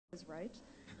is right.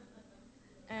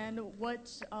 And what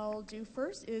I'll do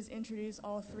first is introduce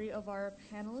all three of our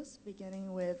panelists,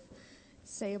 beginning with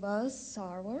Seba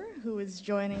Sarwar, who is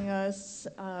joining us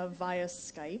via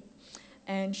Skype.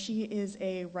 And she is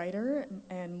a writer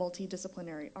and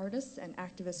multidisciplinary artist and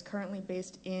activist currently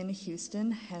based in Houston,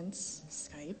 hence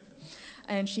Skype.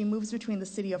 And she moves between the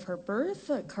city of her birth,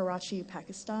 Karachi,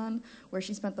 Pakistan, where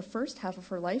she spent the first half of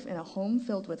her life in a home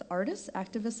filled with artists,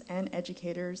 activists, and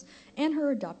educators, and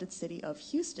her adopted city of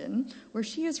Houston, where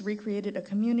she has recreated a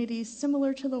community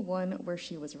similar to the one where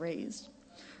she was raised.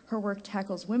 Her work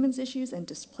tackles women's issues and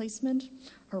displacement.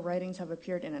 Her writings have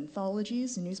appeared in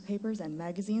anthologies, newspapers, and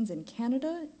magazines in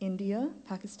Canada, India,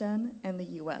 Pakistan, and the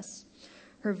US.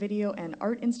 Her video and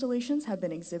art installations have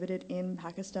been exhibited in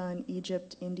Pakistan,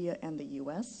 Egypt, India, and the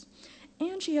US.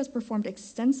 And she has performed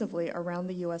extensively around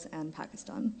the US and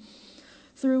Pakistan.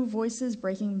 Through Voices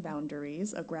Breaking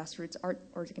Boundaries, a grassroots art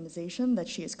organization that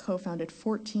she has co-founded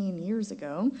 14 years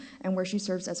ago, and where she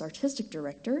serves as artistic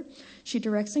director, she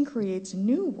directs and creates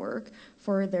new work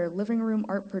for their living room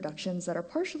art productions that are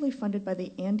partially funded by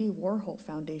the Andy Warhol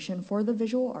Foundation for the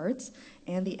Visual Arts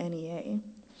and the NEA.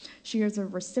 She is a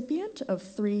recipient of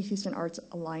 3 Houston Arts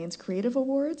Alliance Creative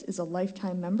Awards, is a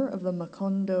lifetime member of the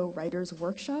Macondo Writers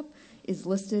Workshop, is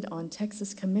listed on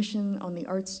Texas Commission on the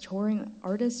Arts Touring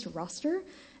Artist roster,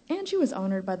 and she was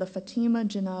honored by the Fatima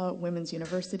Jinnah Women's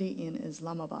University in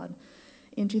Islamabad.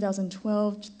 In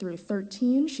 2012 through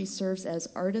 13, she serves as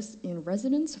artist in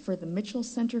residence for the Mitchell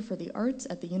Center for the Arts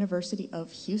at the University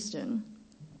of Houston.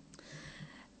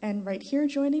 And right here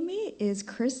joining me is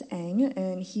Chris Eng,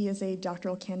 and he is a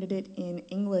doctoral candidate in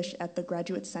English at the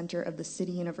Graduate Center of the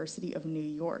City University of New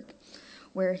York,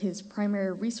 where his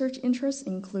primary research interests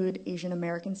include Asian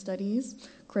American studies,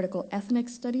 critical ethnic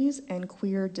studies, and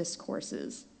queer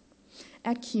discourses.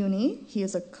 At CUNY, he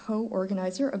is a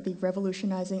co-organizer of the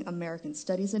Revolutionizing American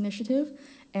Studies Initiative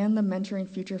and the Mentoring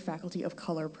Future Faculty of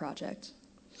Color project.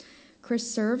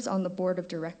 Chris serves on the board of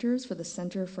directors for the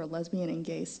Center for Lesbian and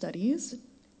Gay Studies,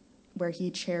 where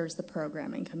he chairs the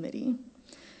programming committee.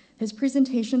 His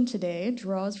presentation today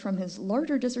draws from his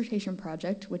larger dissertation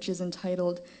project, which is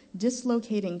entitled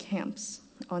Dislocating Camps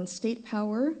on State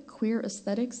Power, Queer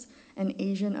Aesthetics, and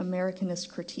Asian Americanist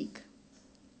Critique.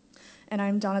 And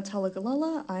I'm Donatella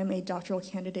Galella. I'm a doctoral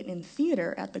candidate in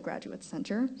theater at the Graduate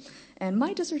Center. And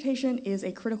my dissertation is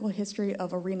a critical history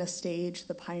of Arena Stage,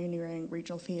 the pioneering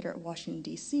regional theater at Washington,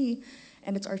 D.C.,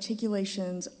 and its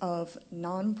articulations of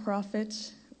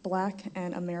nonprofit, Black,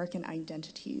 and American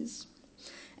identities.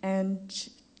 And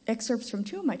excerpts from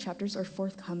 2 of my chapters are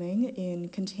forthcoming in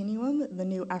Continuum, the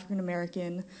new African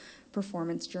American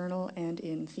Performance Journal, and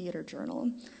in Theater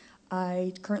Journal.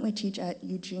 I currently teach at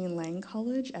Eugene Lang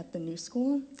College at the New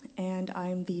School, and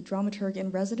I'm the dramaturg in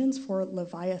residence for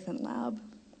Leviathan Lab.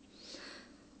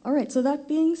 All right, so that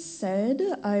being said,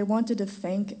 I wanted to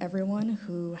thank everyone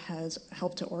who has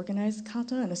helped to organize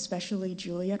Kata, and especially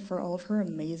Juliet for all of her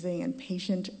amazing and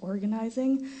patient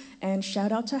organizing. And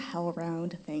shout out to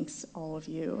HowlRound, thanks all of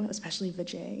you, especially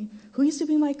Vijay, who used to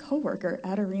be my coworker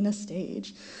at Arena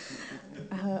Stage.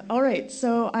 All right,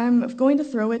 so I'm going to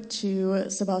throw it to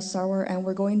Seba Sarwar, and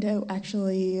we're going to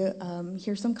actually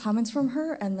hear some comments from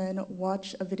her, and then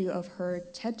watch a video of her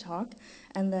TED Talk,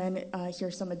 and then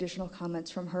hear some additional comments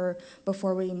from her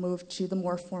before we move to the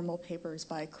more formal papers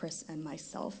by Chris and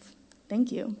myself.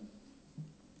 Thank you.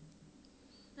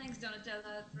 Thanks,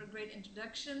 Donatella, for a great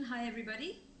introduction. Hi,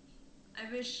 everybody.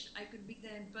 I wish I could be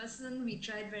there in person. We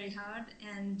tried very hard,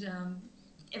 and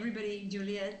everybody,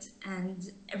 Juliet, and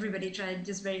everybody tried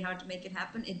just very hard to make it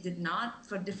happen. It did not,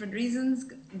 for different reasons,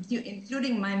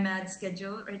 including my mad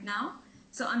schedule right now.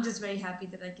 So I'm just very happy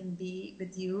that I can be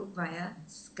with you via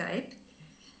Skype.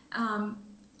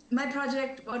 My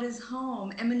project, What is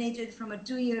Home, emanated from a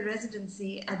 2-year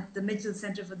residency at the Mitchell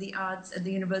Center for the Arts at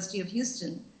the University of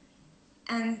Houston.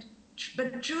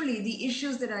 But truly, the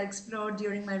issues that I explored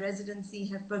during my residency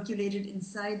have percolated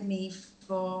inside me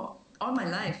for all my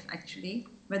life, actually,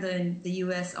 whether in the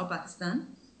US or Pakistan.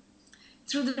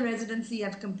 Through the residency,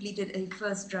 I've completed a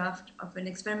first draft of an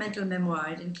experimental memoir.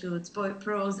 It includes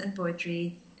prose and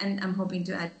poetry, and I'm hoping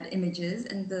to add images,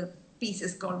 and the piece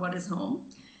is called What is Home?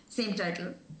 Same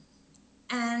title.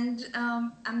 And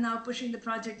I'm now pushing the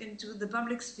project into the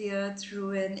public sphere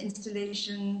through an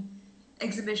installation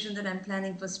exhibition that I'm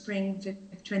planning for spring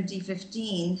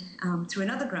 2015 through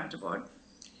another grant award.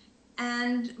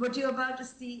 And what you're about to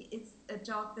see is a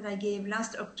talk that I gave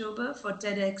last October for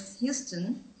TEDx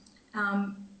Houston.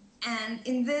 And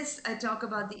in this, I talk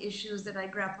about the issues that I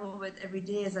grapple with every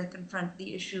day as I confront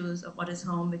the issues of what is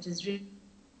home, which is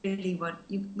really what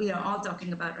we are all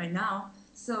talking about right now.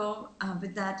 So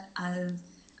with that,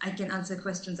 I can answer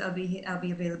questions. I'll be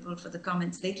available for the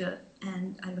comments later,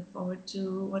 and I look forward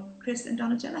to what Chris and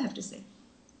Donatella have to say.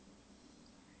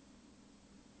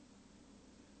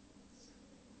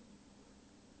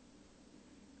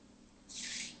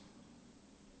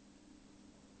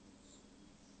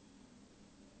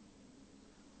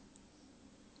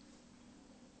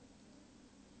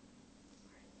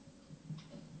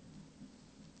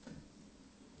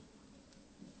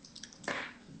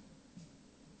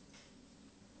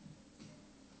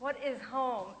 What is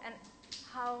home and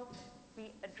how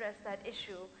we address that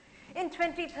issue? In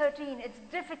 2013, it's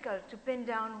difficult to pin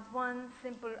down one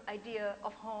simple idea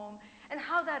of home and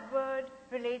how that word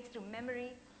relates to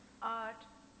memory, art,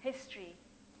 history,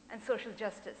 and social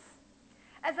justice.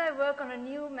 As I work on a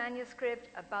new manuscript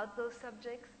about those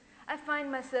subjects, I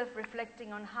find myself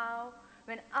reflecting on how,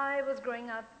 when I was growing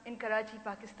up in Karachi,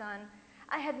 Pakistan,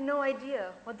 I had no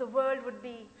idea what the world would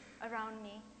be around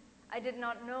me. I did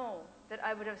not know that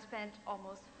I would have spent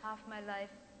almost half my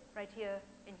life right here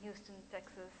in Houston,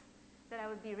 Texas, that I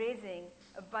would be raising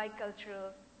a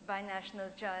bicultural,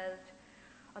 binational child,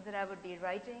 or that I would be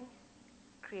writing,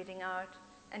 creating art,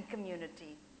 and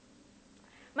community.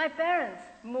 My parents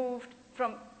moved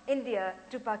from India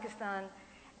to Pakistan,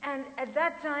 and at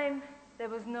that time, it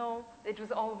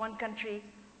was all one country.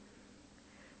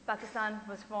 Pakistan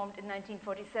was formed in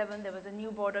 1947. There was a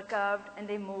new border carved, and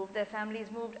they moved. Their families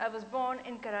moved. I was born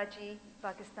in Karachi,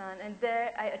 Pakistan, and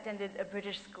there I attended a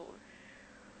British school,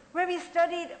 where we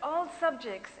studied all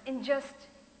subjects in just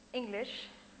English,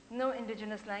 no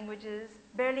indigenous languages,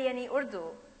 barely any Urdu,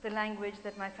 the language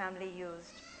that my family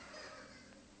used.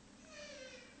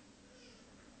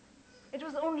 It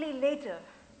was only later,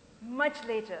 much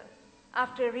later,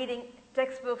 after reading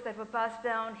textbooks that were passed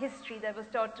down, history that was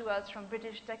taught to us from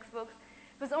British textbooks,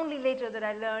 it was only later that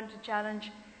I learned to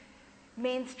challenge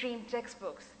mainstream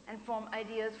textbooks and form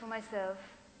ideas for myself,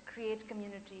 create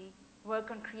community, work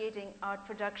on creating art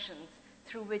productions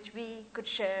through which we could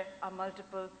share our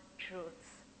multiple truths.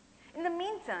 In the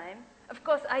meantime, of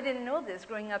course, I didn't know this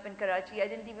growing up in Karachi. I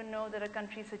didn't even know that a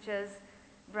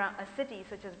city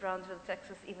such as Brownsville,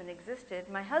 Texas even existed.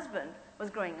 My husband was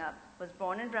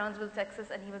born in Brownsville, Texas,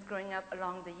 and he was growing up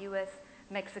along the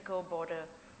US-Mexico border.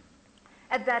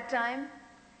 At that time,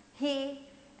 he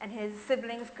and his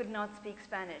siblings could not speak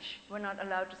Spanish, were not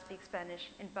allowed to speak Spanish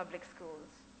in public schools.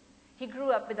 He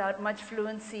grew up without much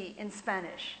fluency in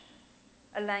Spanish,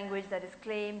 a language that is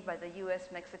claimed by the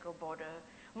US-Mexico border,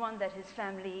 one that his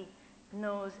family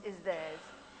knows is theirs.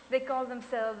 They call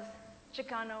themselves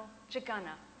Chicano,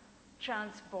 Chicana,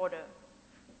 trans-border,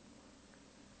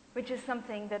 which is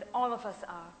something that all of us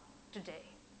are today.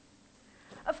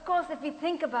 Of course, if we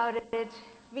think about it,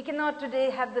 we cannot today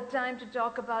have the time to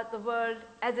talk about the world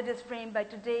as it is framed by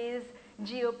today's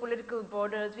geopolitical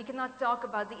borders. We cannot talk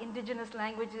about the indigenous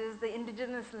languages, the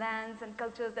indigenous lands and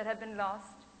cultures that have been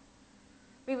lost.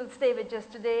 We will stay with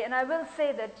just today, and I will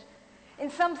say that in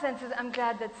some senses, I'm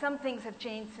glad that some things have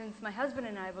changed since my husband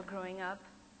and I were growing up.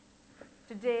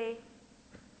 Today,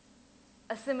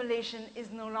 assimilation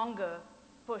is no longer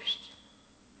pushed.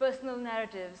 Personal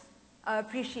narratives are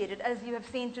appreciated, as you have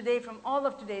seen today from all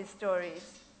of today's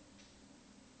stories.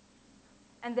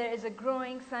 And there is a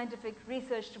growing scientific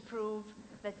research to prove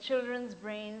that children's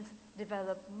brains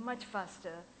develop much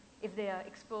faster if they are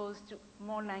exposed to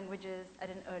more languages at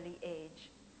an early age.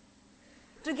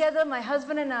 Together, my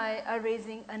husband and I are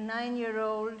raising a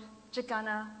 9-year-old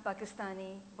Chicana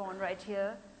Pakistani born right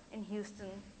here in Houston,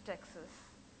 Texas.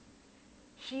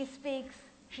 She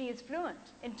is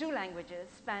fluent in 2 languages,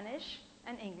 Spanish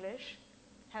and English,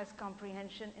 has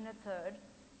comprehension in a 3rd,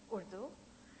 Urdu.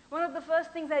 One of the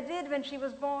first things I did when she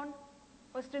was born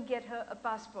was to get her a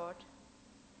passport.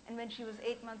 And when she was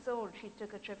 8 months old, she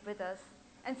took a trip with us.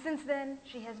 And since then,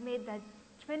 she has made that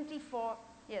 24,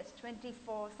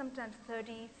 sometimes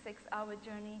 36-hour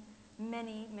journey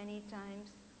many, many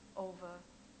times over.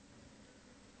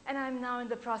 And I'm now in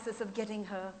the process of getting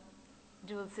her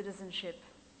dual citizenship,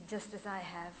 just as I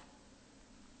have.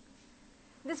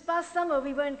 This past summer,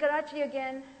 we were in Karachi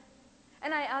again,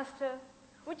 and I asked her,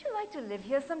 would you like to live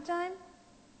here sometime?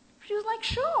 She was like,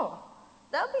 sure,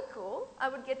 that would be cool. I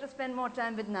would get to spend more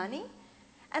time with Nani,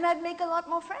 and I'd make a lot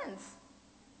more friends.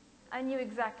 I knew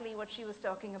exactly what she was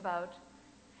talking about.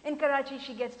 In Karachi,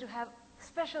 she gets to have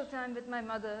special time with my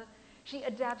mother. She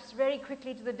adapts very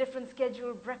quickly to the different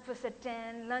schedule, breakfast at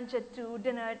 10, lunch at 2,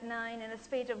 dinner at 9, and a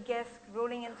spate of guests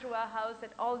rolling in through our house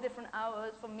at all different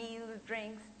hours for meals,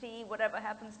 drinks, tea, whatever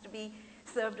happens to be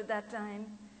served at that time.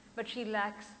 But she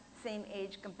lacks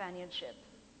same-age companionship.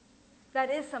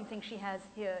 That is something she has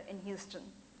here in Houston.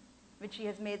 which she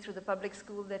has made through the public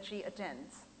school that she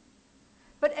attends.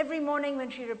 But every morning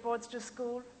when she reports to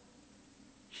school,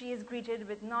 she is greeted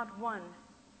with not one,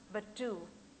 but two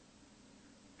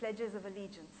pledges of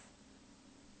allegiance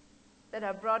that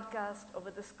are broadcast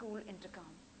over the school intercom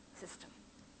system.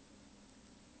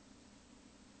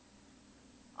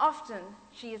 Often,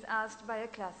 she is asked by a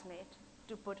classmate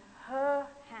to put her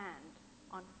hand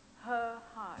on her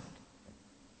heart.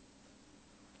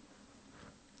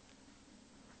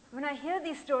 When I hear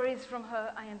these stories from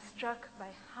her, I am struck by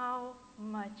how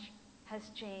much has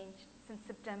changed since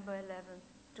September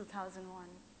 11th, 2001.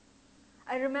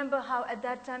 I remember how at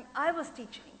that time I was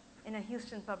teaching in a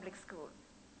Houston public school.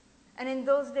 And in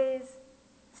those days,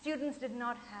 students did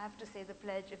not have to say the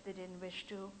pledge if they didn't wish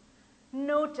to.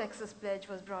 No Texas pledge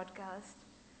was broadcast,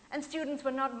 and students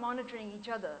were not monitoring each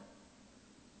other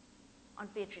on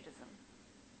patriotism.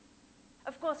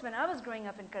 Of course, when I was growing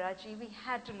up in Karachi, we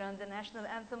had to learn the national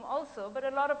anthem also, but a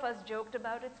lot of us joked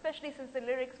about it, especially since the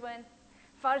lyrics were in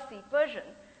Farsi, Persian,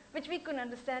 which we couldn't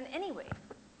understand anyway.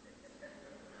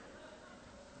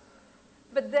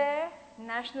 But there,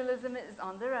 nationalism is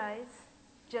on the rise,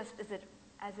 just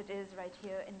as it is right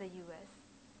here in the US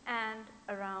and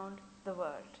around the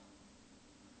world.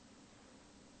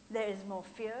 There is more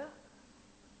fear,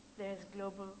 there is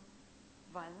global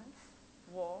violence,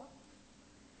 war,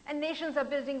 and nations are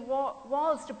building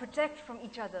walls to protect from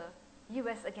each other.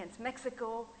 US against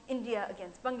Mexico, India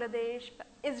against Bangladesh,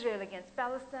 Israel against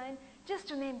Palestine, just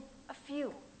to name a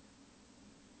few.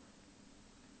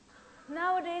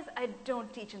 Nowadays, I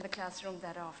don't teach in the classroom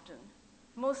that often.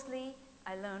 Mostly,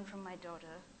 I learn from my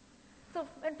daughter. So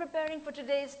when preparing for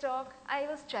today's talk, I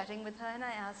was chatting with her and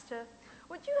I asked her,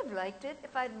 would you have liked it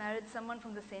if I'd married someone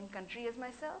from the same country as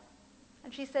myself?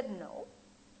 And she said, no.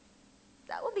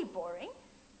 That would be boring.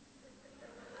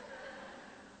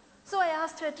 So I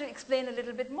asked her to explain a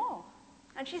little bit more.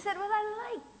 And she said, well,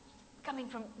 I like coming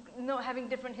from, having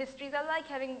different histories. I like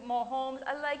having more homes.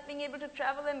 I like being able to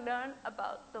travel and learn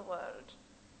about the world.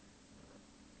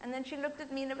 And then she looked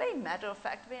at me in a very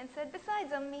matter-of-fact way and said,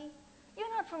 besides, Ammi,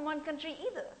 you're not from one country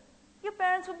either. Your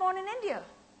parents were born in India.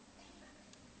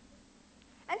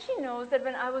 And she knows that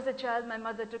when I was a child, my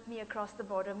mother took me across the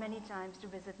border many times to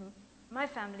visit my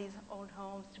family's old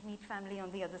homes, to meet family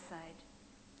on the other side.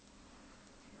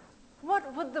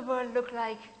 What would the world look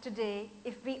like today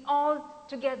if we all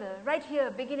together, right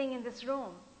here, beginning in this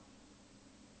room,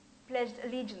 pledged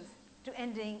allegiance to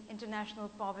ending international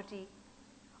poverty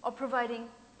or providing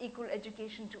equal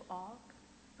education to all,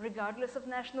 regardless of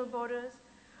national borders?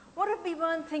 What if we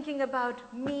weren't thinking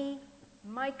about me,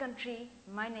 my country,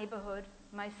 my neighborhood,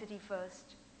 my city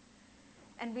first?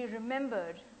 And we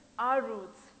remembered our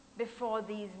roots before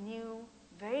these new,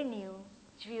 very new,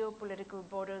 geopolitical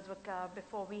borders were carved,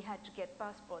 before we had to get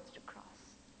passports to cross.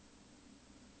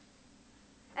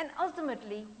 And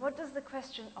ultimately, what does the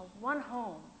question of one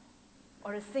home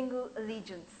or a single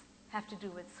allegiance have to do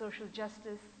with social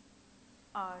justice,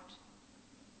 art,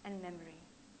 and memory?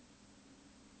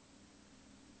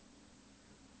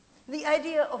 The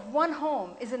idea of one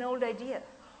home is an old idea.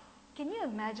 Can you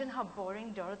imagine how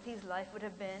boring Dorothy's life would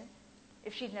have been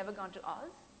if she'd never gone to Oz?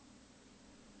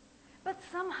 But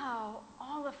somehow,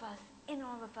 in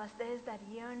all of us, there is that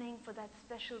yearning for that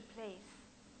special place,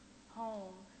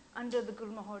 home, under the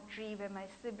gulmohar tree where my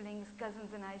siblings,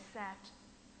 cousins, and I sat,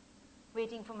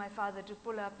 waiting for my father to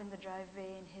pull up in the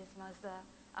driveway in his Mazda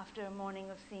after a morning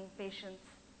of seeing patients.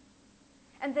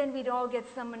 And then we'd all get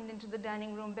summoned into the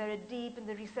dining room, buried deep in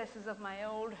the recesses of my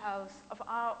old house, of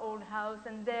our old house,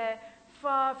 and there,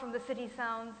 far from the city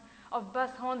sounds of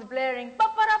bus horns blaring,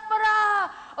 pa-pa-ra-pa-ra,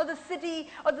 or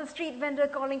the street vendor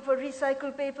calling for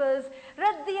recycled papers,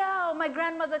 rad diya, or my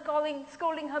grandmother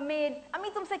scolding her maid,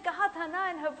 Ami tumse kaha tha na,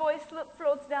 and her voice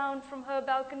floats down from her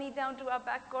balcony down to our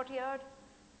back courtyard.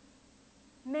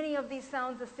 Many of these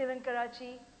sounds are still in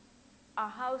Karachi. Our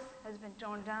house has been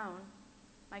torn down.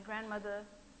 My grandmother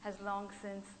has long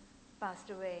since passed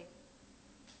away.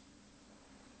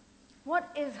 What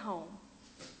is home?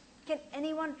 Can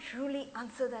anyone truly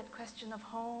answer that question of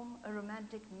home, a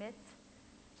romantic myth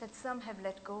that some have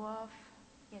let go of,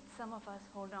 yet some of us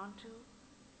hold on to?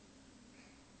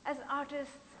 As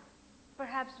artists,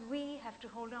 perhaps we have to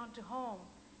hold on to home,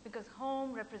 because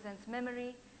home represents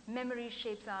memory, memory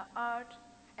shapes our art,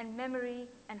 and memory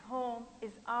and home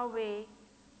is our way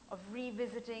of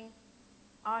revisiting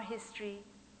our history,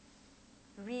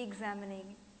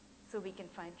 re-examining so we can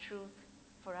find truth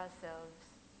for ourselves.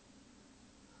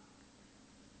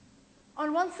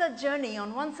 On one such journey,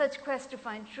 on one such quest to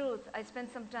find truth, I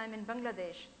spent some time in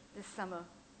Bangladesh this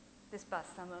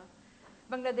past summer.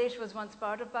 Bangladesh was once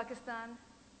part of Pakistan.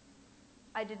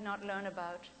 I did not learn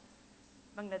about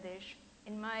Bangladesh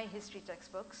in my history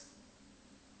textbooks.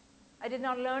 I did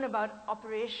not learn about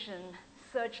Operation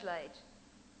Searchlight,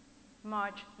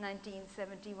 March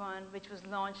 1971, which was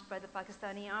launched by the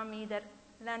Pakistani army that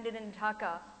landed in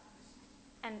Dhaka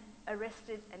and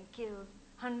arrested and killed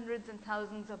hundreds and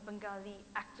thousands of Bengali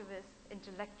activists,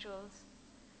 intellectuals.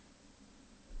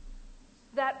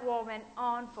 That war went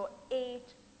on for 8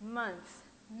 months.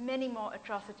 Many more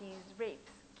atrocities,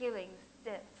 rapes, killings,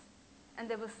 deaths. And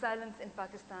there was silence in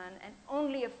Pakistan, and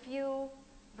only a few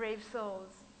brave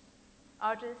souls,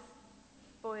 artists,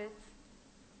 poets,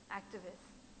 activists,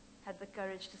 had the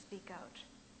courage to speak out.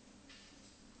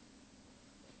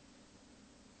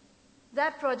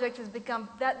 That project has become,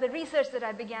 the research that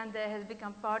I began there has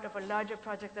become part of a larger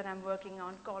project that I'm working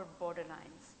on called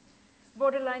Borderlines.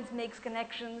 Borderlines makes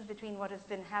connections between what has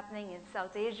been happening in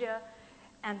South Asia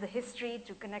and the history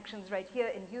to connections right here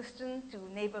in Houston, to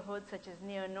neighborhoods such as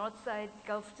near Northside,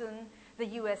 Gulfston, the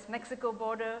US-Mexico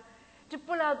border, to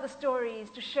pull out the stories,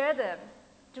 to share them,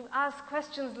 to ask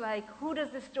questions like, who does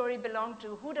this story belong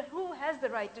to? Who has the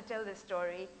right to tell this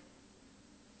story?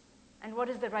 And what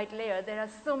is the right layer? There are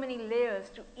so many layers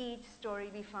to each story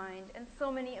we find, and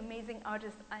so many amazing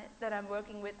artists that I'm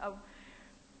working with are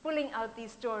pulling out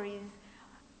these stories.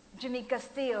 Jimmy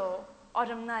Castillo,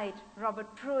 Autumn Night,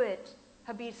 Robert Pruitt,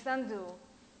 Habir Sandhu,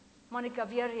 Monica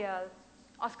Villarreal,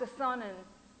 Oscar Sonnen,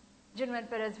 Jinwen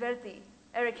Perez-Verti,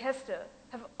 Eric Hester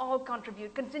have all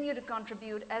continue to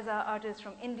contribute as our artists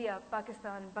from India,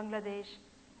 Pakistan, Bangladesh,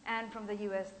 and from the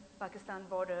US-Pakistan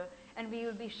border. And we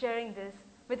will be sharing this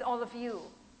with all of you.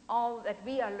 All that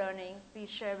we are learning, we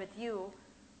share with you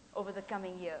over the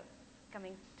coming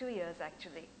 2 years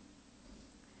actually.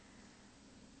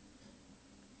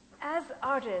 As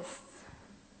artists,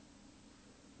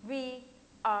 we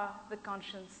are the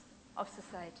conscience of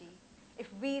society. If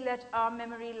we let our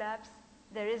memory lapse,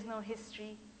 there is no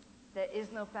history, there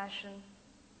is no passion,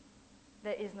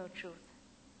 there is no truth.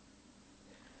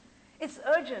 It's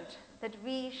urgent that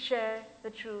we share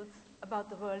the truths about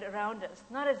the world around us,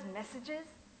 not as messages,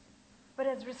 but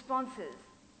as responses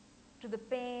to the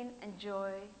pain and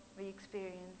joy we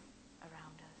experience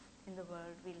around us in the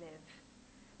world we live.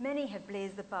 Many have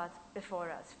blazed the path before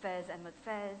us: Faiz Ahmed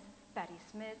Faiz, Patti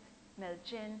Smith, Mel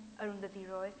Chin, Arundhati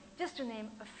Roy, just to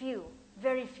name a few,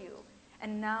 very few.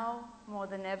 And now, more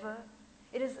than ever,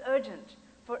 it is urgent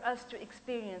for us to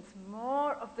experience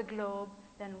more of the globe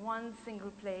than one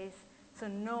single place, so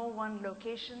no one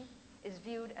location is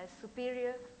viewed as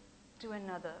superior to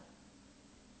another.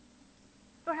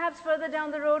 Perhaps further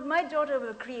down the road, my daughter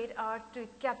will create art to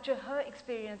capture her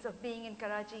experience of being in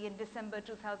Karachi in December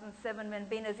 2007 when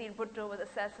Benazir Bhutto was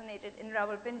assassinated in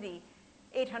Rawalpindi,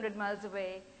 800 miles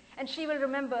away. And she will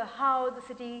remember how the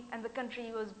city and the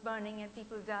country was burning and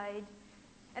people died,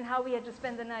 and how we had to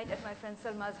spend the night at my friend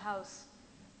Salma's house.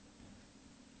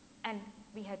 And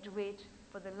we had to wait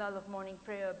for the lull of morning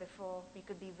prayer before we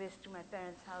could be whisked to my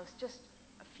parents' house just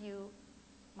a few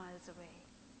miles away.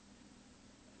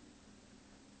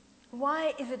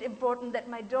 Why is it important that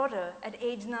my daughter at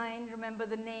age 9 remember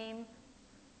the name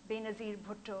Benazir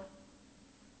Bhutto?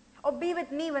 Or be with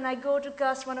me when I go to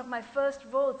cast one of my first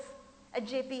votes at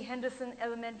J.P. Henderson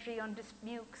Elementary on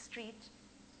Dismuke Street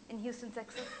in Houston,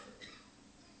 Texas?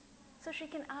 So she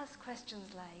can ask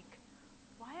questions like,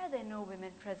 why are there no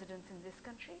women presidents in this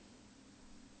country?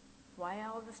 Why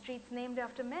are all the streets named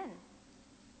after men?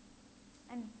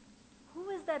 And who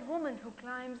is that woman who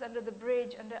climbs under the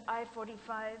bridge under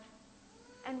I-45?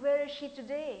 And where is she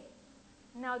today,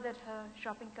 now that her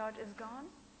shopping cart is gone?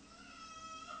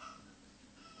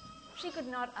 She could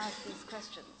not ask these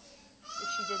questions if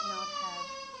she did not have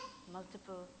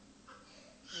multiple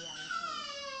realities.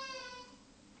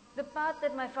 The path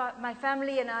that my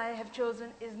family and I have chosen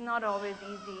is not always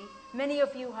easy. Many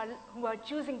of you who are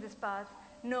choosing this path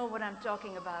know what I'm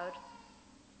talking about.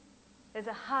 There's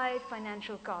a high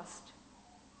financial cost.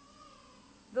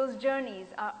 Those journeys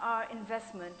are our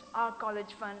investment, our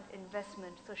college fund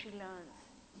investment, so she learns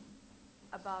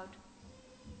about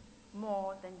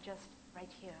more than just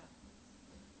right here.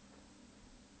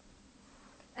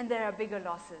 And there are bigger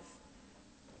losses.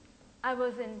 I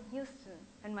was in Houston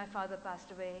when my father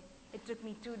passed away. It took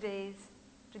me 2 days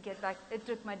to get back. It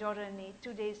took my daughter and me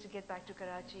 2 days to get back to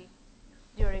Karachi,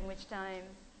 during which time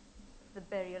the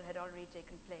burial had already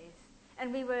taken place.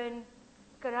 And we were in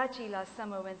Karachi last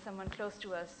summer when someone close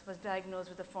to us was diagnosed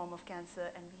with a form of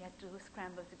cancer, and we had to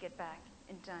scramble to get back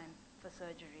in time for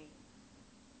surgery.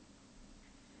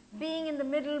 Being in the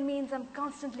middle means I'm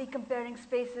constantly comparing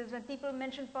spaces. When people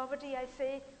mention poverty, I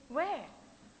say, where?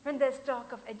 When there's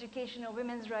talk of education or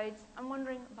women's rights, I'm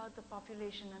wondering about the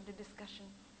population under discussion.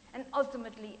 And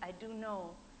ultimately, I do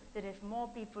know that if more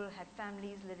people had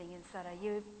families living in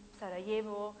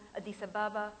Sarajevo, Addis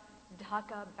Ababa,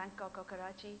 Dhaka, Bangkok, or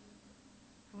Karachi,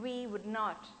 we would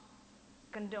not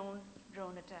condone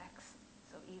drone attacks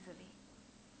so easily.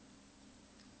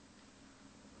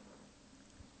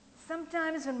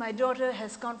 Sometimes when my daughter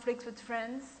has conflicts with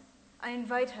friends, I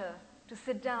invite her to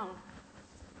sit down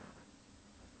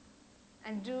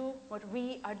and do what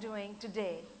we are doing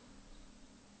today,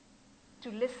 to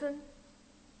listen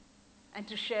and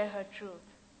to share her truth.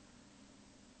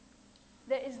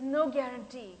 There is no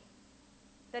guarantee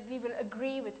that we will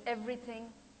agree with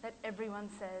everything that everyone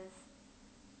says,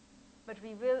 but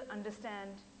we will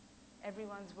understand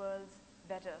everyone's worlds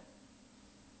better.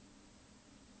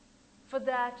 For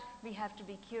that, we have to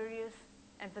be curious,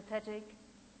 empathetic,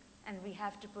 and we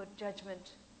have to put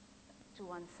judgment to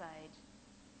one side.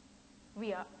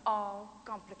 We are all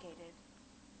complicated.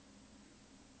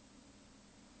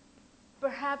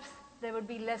 Perhaps there would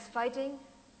be less fighting,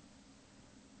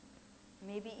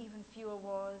 maybe even fewer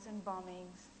wars and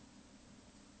bombings.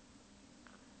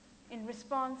 In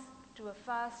response to a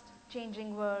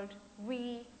fast-changing world,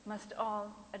 we must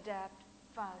all adapt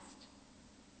fast.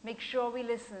 Make sure we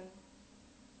listen,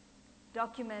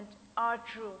 document our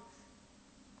truths,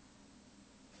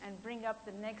 and bring up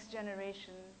the next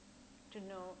generation to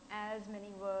know as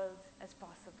many worlds as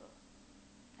possible.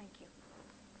 Thank you.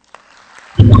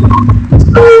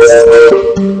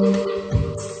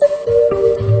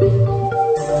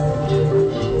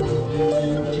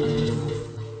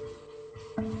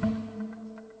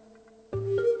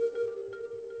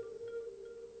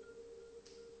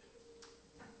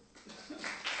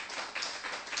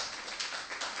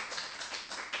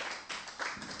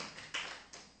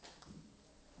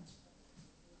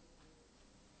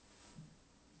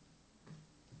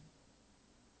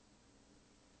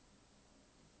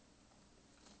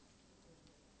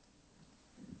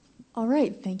 All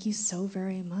right, thank you so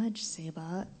very much,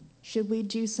 Seba. Should we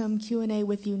do some Q&A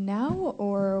with you now,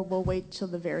 or we'll wait till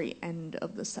the very end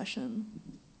of the session?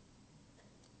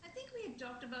 I think we had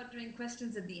talked about doing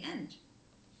questions at the end.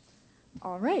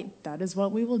 All right, that is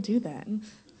what we will do then.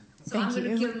 So I'm going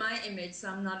to kill my image so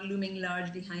I'm not looming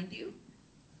large behind you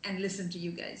and listen to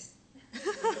you guys.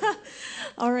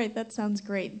 All right, that sounds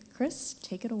great. Chris,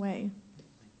 take it away.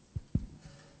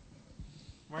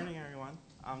 Morning, everyone.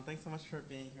 Thanks so much for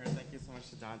being here. Thank you so much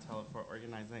to Donatello for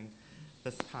organizing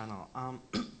this panel.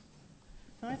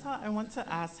 I want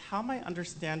to ask how my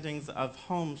understandings of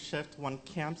home shift when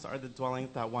camps are the dwellings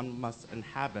that one must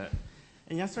inhabit.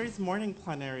 In yesterday's morning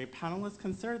plenary, panelists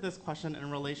considered this question in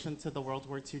relation to the World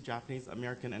War II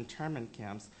Japanese-American internment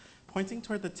camps, pointing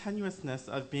toward the tenuousness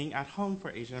of being at home for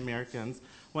Asian Americans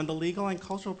when the legal and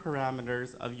cultural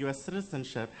parameters of U.S.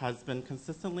 citizenship has been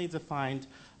consistently defined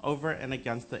over and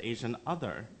against the Asian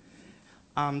other.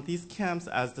 These camps,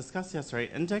 as discussed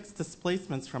yesterday, index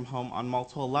displacements from home on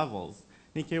multiple levels.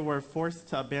 Nikkei were forced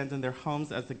to abandon their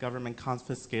homes as the government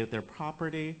confiscated their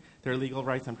property. Their legal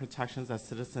rights and protections as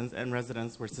citizens and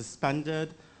residents were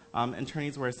suspended.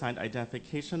 Internees were assigned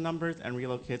identification numbers and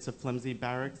relocated to flimsy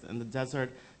barracks in the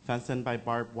desert, fenced in by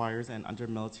barbed wires and under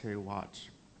military watch.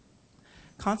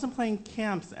 Contemplating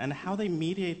camps and how they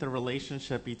mediate the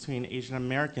relationship between Asian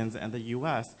Americans and the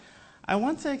US, I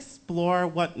want to explore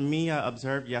what Mia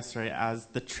observed yesterday as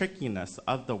the trickiness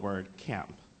of the word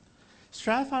camp.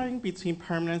 Stratifying between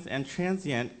permanent and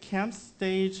transient, camp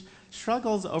stage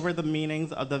struggles over the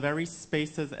meanings of the very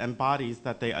spaces and bodies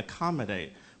that they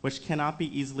accommodate, which cannot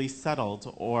be easily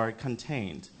settled or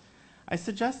contained. I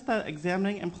suggest that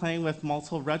examining and playing with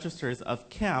multiple registers of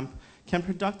camp can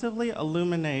productively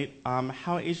illuminate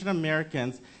how Asian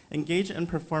Americans engage in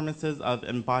performances of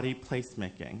embodied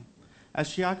placemaking.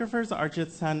 As geographers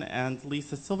Arjit Sen and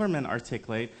Lisa Silverman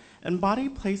articulate,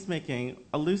 embodied placemaking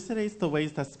elucidates the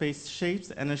ways that space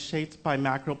shapes and is shaped by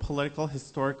macro political,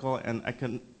 historical,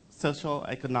 and social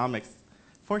economic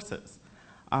forces.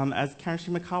 As Karen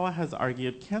Shimakawa has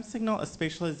argued, camps signal a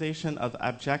spatialization of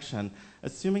abjection,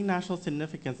 assuming national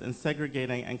significance in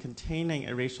segregating and containing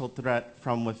a racial threat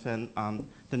from within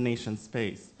the nation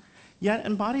space. Yet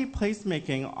embodied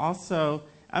placemaking also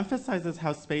emphasizes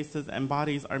how spaces and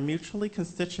bodies are mutually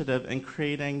constitutive in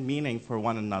creating meaning for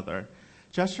one another,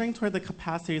 gesturing toward the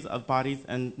capacities of bodies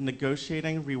in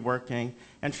negotiating, reworking,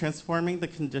 and transforming the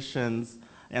conditions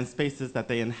and spaces that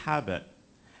they inhabit.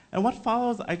 In what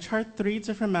follows, I chart 3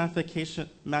 different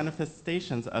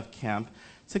manifestations of camp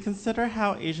to consider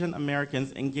how Asian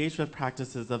Americans engage with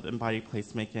practices of embodied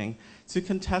placemaking to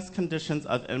contest conditions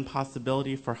of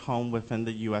impossibility for home within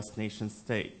the US nation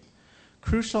state.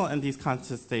 Crucial in these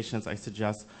contestations, I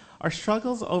suggest, are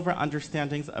struggles over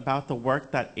understandings about the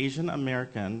work that Asian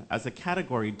American as a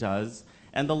category does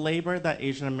and the labor that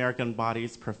Asian American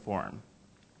bodies perform.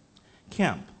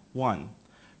 Camp, 1.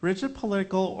 Rigid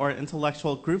political or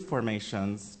intellectual group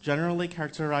formations, generally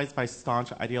characterized by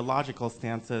staunch ideological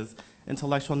stances,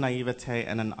 intellectual naivete,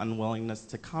 and an unwillingness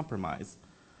to compromise.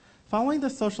 Following the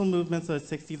social movements of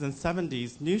the 60s and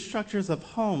 70s, new structures of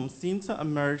home seemed to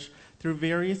emerge through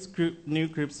various new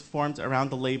groups formed around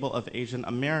the label of Asian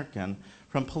American,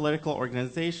 from political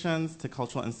organizations to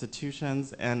cultural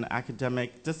institutions and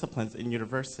academic disciplines in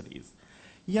universities.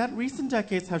 Yet recent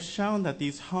decades have shown that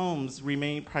these homes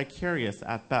remain precarious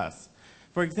at best.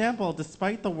 For example,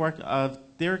 despite the work of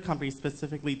their company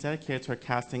specifically dedicated to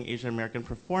casting Asian American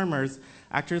performers,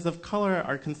 actors of color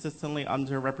are consistently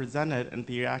underrepresented in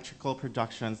theatrical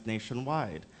productions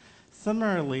nationwide.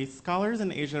 Similarly, scholars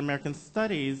in Asian American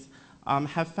studies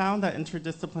have found that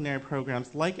interdisciplinary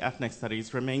programs like ethnic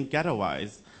studies remain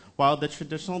ghettoized, while the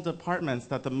traditional departments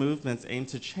that the movements aim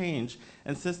to change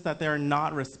insist that they are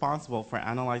not responsible for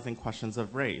analyzing questions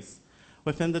of race.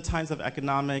 Within the times of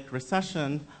economic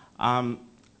recession,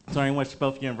 during which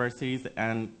both universities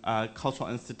and cultural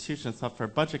institutions suffer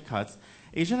budget cuts,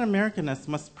 Asian Americanists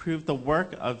must prove the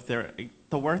worth of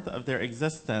their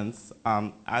existence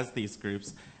as these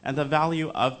groups and the value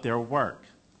of their work.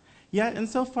 Yet,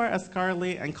 insofar as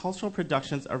scholarly and cultural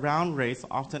productions around race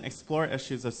often explore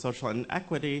issues of social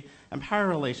inequity and power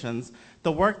relations,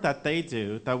 the work that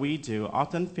we do,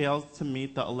 often fails to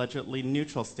meet the allegedly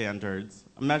neutral standards,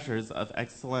 measures of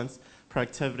excellence,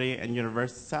 productivity, and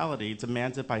universality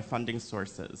demanded by funding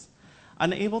sources.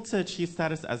 Unable to achieve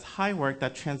status as high work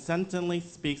that transcendently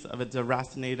speaks of a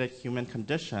deracinated human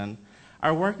condition,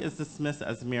 our work is dismissed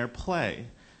as mere play.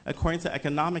 According to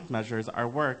economic measures, our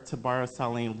work, to borrow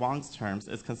Celine Wong's terms,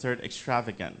 is considered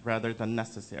extravagant rather than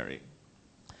necessary.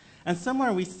 And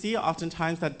similar, we see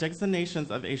oftentimes that designations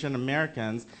of Asian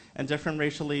Americans and different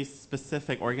racially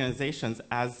specific organizations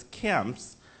as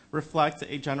camps reflect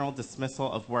a general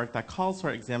dismissal of work that calls for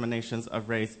examinations of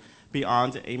race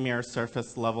beyond a mere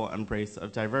surface-level embrace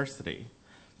of diversity.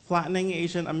 Flattening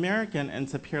Asian American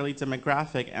into purely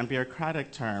demographic and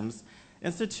bureaucratic terms,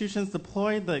 institutions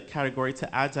deploy the category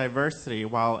to add diversity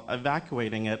while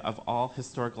evacuating it of all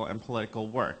historical and political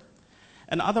work.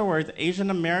 In other words, Asian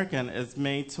American is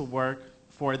made to work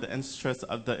for the interests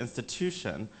of the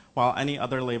institution, while any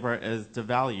other labor is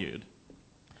devalued.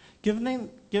 Given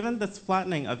this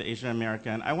flattening of Asian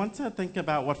American, I want to think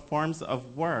about what forms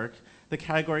of work the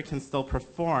category can still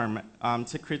perform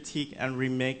to critique and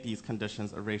remake these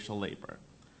conditions of racial labor.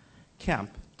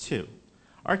 Camp, 2.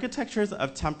 Architectures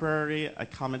of temporary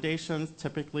accommodations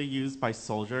typically used by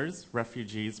soldiers,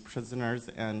 refugees, prisoners,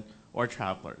 or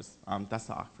travelers. That's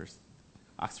the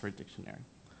Oxford Dictionary.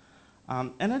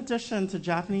 In addition to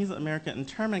Japanese American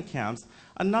internment camps,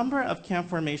 a number of camp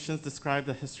formations describe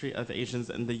the history of Asians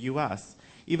in the US.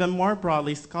 Even more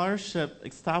broadly, scholarship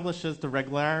establishes the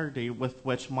regularity with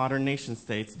which modern nation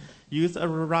states use a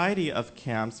variety of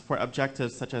camps for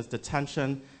objectives such as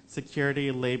detention,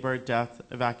 security, labor, death,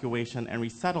 evacuation, and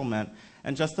resettlement,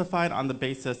 and justified on the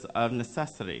basis of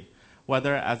necessity,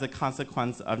 whether as a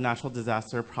consequence of natural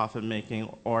disaster, profit-making,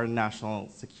 or national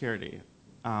security.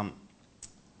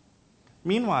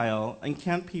 Meanwhile,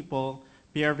 encamped people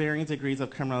bear varying degrees of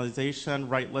criminalization,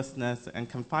 rightlessness, and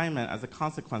confinement as a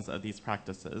consequence of these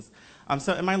practices.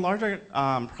 So in my larger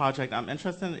project, I'm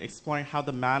interested in exploring how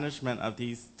the management of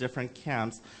these different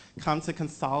camps come to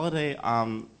consolidate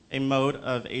a mode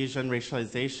of Asian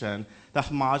racialization that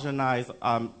homogenize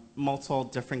multiple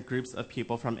different groups of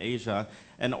people from Asia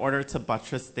in order to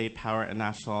buttress state power and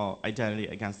national identity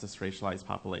against this racialized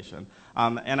population.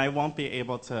 And I won't be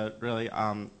able to really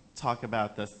talk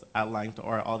about this at length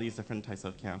or all these different types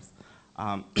of camps.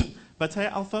 But today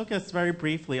I'll focus very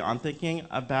briefly on thinking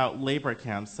about labor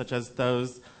camps, such as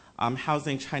those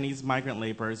housing Chinese migrant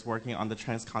laborers working on the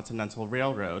Transcontinental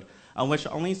Railroad, which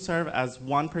only serve as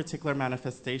one particular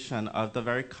manifestation of the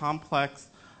very complex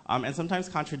and sometimes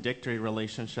contradictory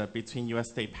relationship between US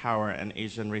state power and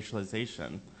Asian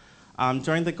racialization.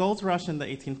 During the gold rush in the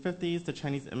 1850s, the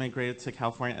Chinese immigrated to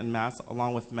California en masse,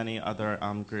 along with many other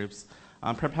groups,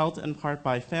 propelled in part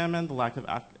by famine, the lack of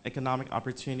economic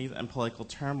opportunities, and political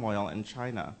turmoil in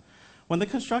China. When the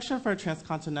construction for a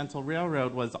transcontinental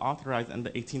railroad was authorized in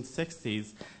the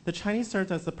 1860s, the Chinese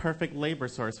served as the perfect labor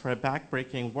source for a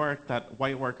backbreaking work that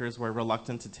white workers were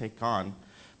reluctant to take on.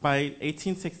 By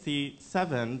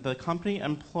 1867, the company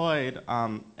employed,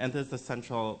 and this is the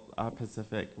Central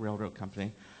Pacific Railroad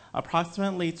Company,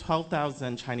 approximately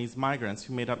 12,000 Chinese migrants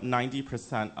who made up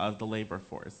 90% of the labor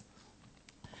force.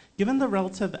 Given the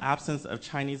relative absence of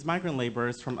Chinese migrant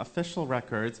laborers from official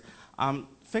records,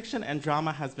 fiction and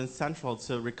drama has been central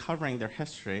to recovering their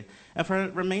history. And for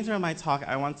the remainder of my talk,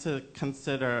 I want to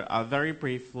consider very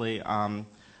briefly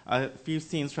a few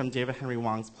scenes from David Henry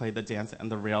Hwang's play, The Dance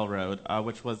and the Railroad,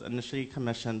 which was initially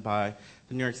commissioned by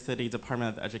the New York City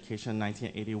Department of Education in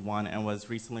 1981 and was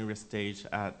recently restaged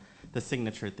at the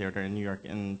Signature Theater in New York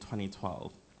in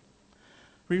 2012.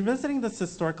 Revisiting this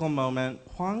historical moment,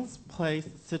 Hwang's play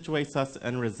situates us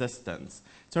in resistance.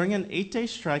 During an 8-day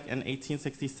strike in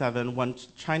 1867, when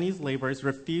Chinese laborers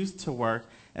refused to work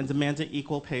and demanded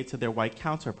equal pay to their white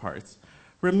counterparts.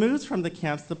 Removed from the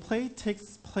camps, the play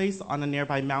takes place on a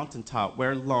nearby mountaintop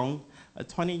where Long, a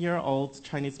 20-year-old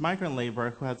Chinese migrant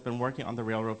laborer who has been working on the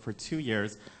railroad for 2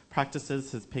 years,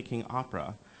 practices his Peking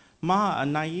opera. Ma, a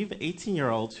naive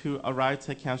 18-year-old who arrived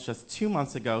to camps just 2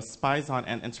 months ago, spies on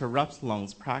and interrupts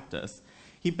Long's practice.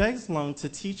 He begs Long to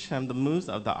teach him the moves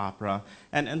of the opera,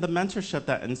 and in the mentorship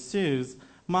that ensues,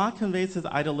 Ma conveys his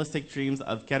idealistic dreams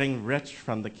of getting rich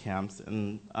from the camps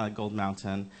in Gold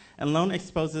Mountain, and Long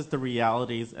exposes the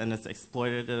realities in its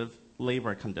exploitative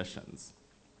labor conditions.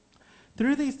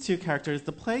 Through these two characters,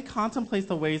 the play contemplates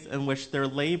the ways in which their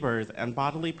labors and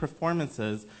bodily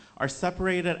performances are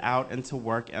separated out into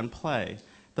work and play,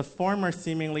 the former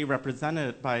seemingly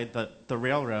represented by the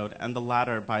railroad and the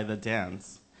latter by the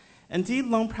dance. Indeed,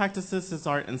 Long practices his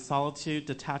art in solitude,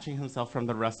 detaching himself from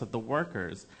the rest of the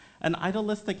workers. An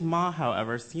idealistic Ma,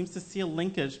 however, seems to see a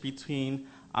linkage between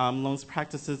Long's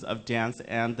practices of dance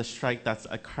and the strike that's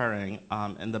occurring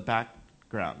in the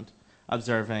background,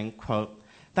 observing, quote,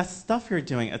 "That stuff you're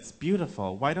doing, it's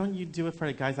beautiful. Why don't you do it for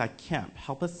the guys at camp?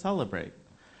 Help us celebrate."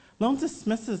 Long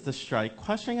dismisses the strike,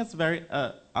 questioning its very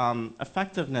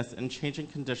effectiveness in changing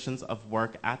conditions of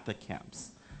work at the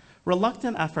camps.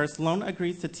 Reluctant at first, Long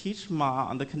agrees to teach Ma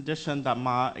on the condition that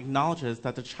Ma acknowledges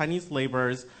that the Chinese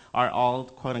laborers are all,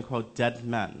 quote unquote, dead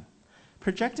men.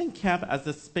 Projecting camp as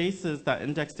the spaces that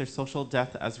index their social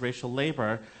death as racial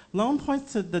labor, Long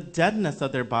points to the deadness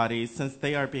of their bodies since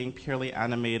they are being purely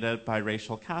animated by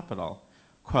racial capital.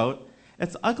 Quote,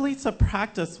 "It's ugly to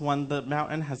practice when the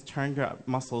mountain has turned your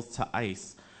muscles to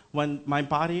ice. When my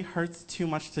body hurts too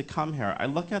much to come here, I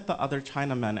look at the other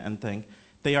Chinamen and think,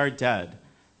 they are dead.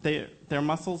 Their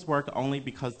muscles work only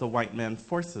because the white man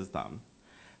forces them."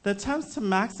 The attempts to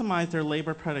maximize their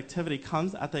labor productivity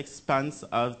comes at the expense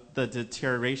of the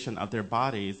deterioration of their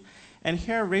bodies. And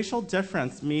here, racial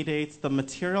difference mediates the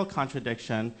material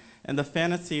contradiction and the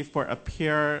fantasy for a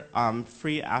pure,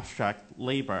 free, abstract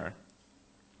labor.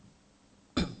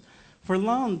 For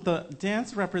Long, the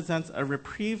dance represents a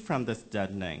reprieve from this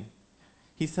deadening.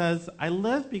 He says, "I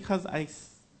live because I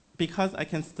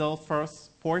can still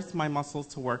force my muscles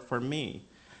to work for me."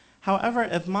 However,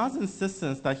 if Ma's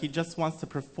insistence that he just wants to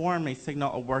perform may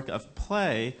signal a work of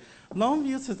play, Long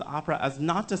views his opera as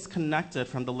not disconnected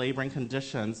from the laboring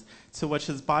conditions to which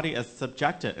his body is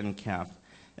subjected in camp.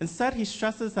 Instead, he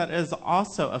stresses that it is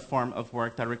also a form of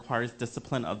work that requires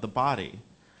discipline of the body.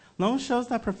 Long shows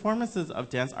that performances of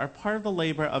dance are part of the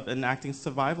labor of enacting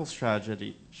survival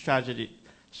strategies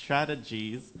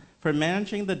for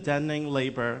managing the deadening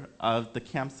labor of the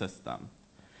camp system.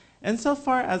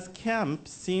 Insofar as camp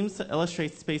seems to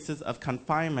illustrate spaces of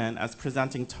confinement as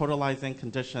presenting totalizing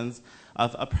conditions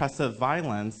of oppressive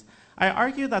violence, I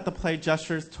argue that the play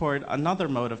gestures toward another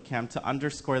mode of camp to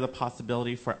underscore the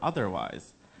possibility for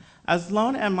otherwise. As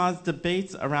Long and Ma's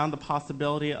debates around the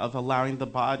possibility of allowing the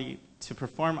body to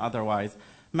perform otherwise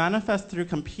manifest through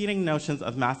competing notions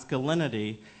of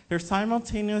masculinity, their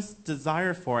simultaneous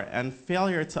desire for and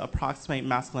failure to approximate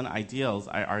masculine ideals,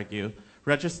 I argue,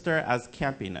 register as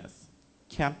campiness.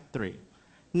 Camp 3.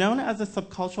 Known as a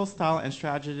subcultural style and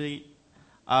strategy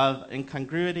of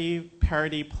incongruity,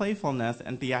 parody, playfulness,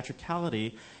 and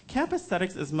theatricality, camp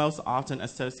aesthetics is most often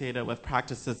associated with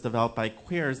practices developed by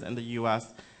queers in the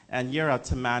US and Europe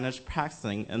to manage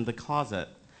practicing in the closet.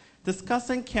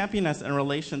 Discussing campiness in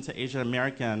relation to Asian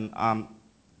American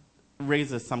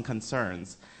raises some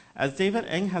concerns. As David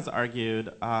Ng has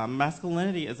argued,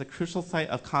 masculinity is a crucial site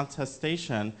of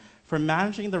contestation for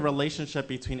managing the relationship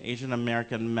between Asian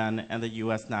American men and the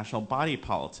US national body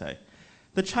politic.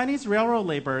 The Chinese railroad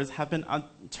laborers have been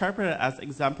interpreted as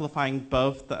exemplifying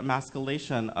both the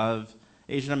emasculation of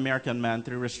Asian American men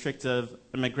through restrictive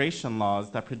immigration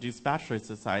laws that produce bachelor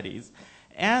societies,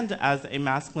 and as a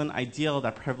masculine ideal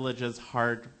that privileges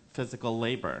hard physical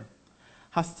labor.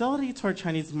 Hostility toward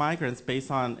Chinese migrants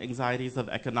based on anxieties of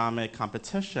economic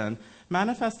competition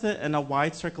manifested in a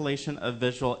wide circulation of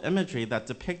visual imagery that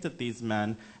depicted these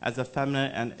men as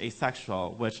effeminate and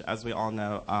asexual, which, as we all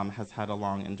know, has had a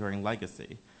long enduring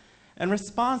legacy. In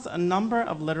response, a number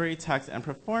of literary texts and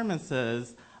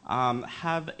performances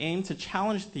have aimed to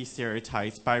challenge these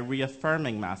stereotypes by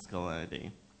reaffirming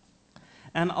masculinity.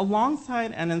 And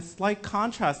alongside and in slight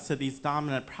contrast to these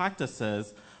dominant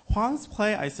practices, Huang's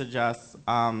play, I suggest,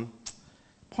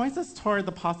 points us toward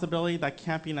the possibility that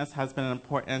campiness has been an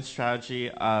important strategy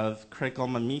of critical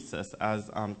mimesis, as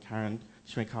Karen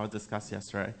Shimikawa discussed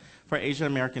yesterday, for Asian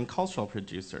American cultural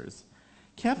producers.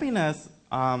 Campiness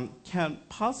can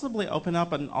possibly open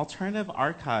up an alternative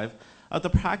archive of the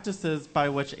practices by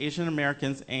which Asian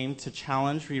Americans aim to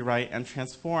challenge, rewrite, and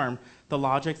transform the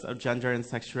logics of gender and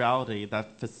sexuality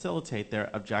that facilitate their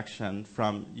objection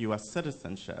from US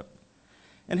citizenship.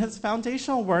 In his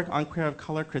foundational work on queer of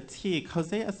color critique,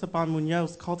 Jose Esteban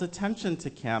Munoz called attention to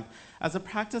camp as a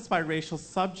practice by racial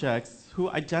subjects who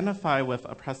identify with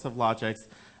oppressive logics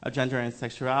of gender and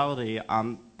sexuality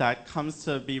that comes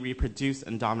to be reproduced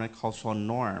in dominant cultural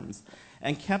norms.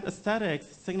 And camp aesthetics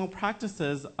signal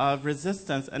practices of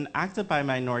resistance enacted by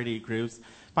minority groups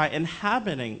by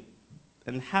inhabiting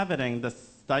the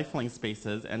stifling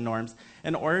spaces and norms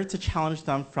in order to challenge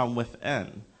them from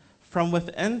within. From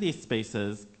within these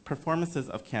spaces, performances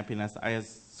of campiness, I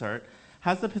assert,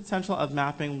 has the potential of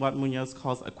mapping what Munoz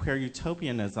calls a queer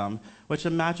utopianism, which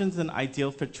imagines an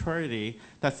ideal futurity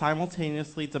that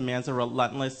simultaneously demands a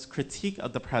relentless critique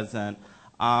of the present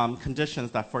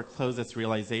conditions that foreclose its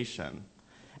realization.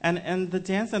 And in The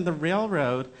Dance and the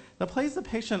Railroad, the play's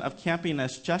depiction of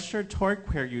campiness gestured toward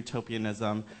queer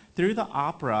utopianism through the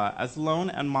opera as Lone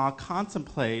and Ma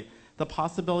contemplate the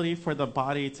possibility for the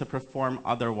body to perform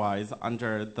otherwise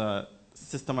under the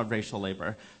system of racial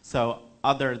labor, so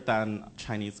other than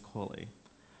Chinese coolie.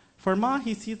 For Ma,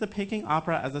 he sees the Peking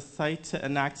opera as a site to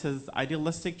enact his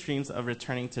idealistic dreams of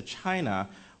returning to China,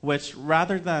 which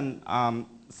rather than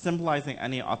symbolizing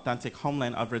any authentic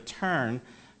homeland of return,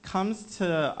 comes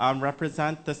to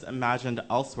represent this imagined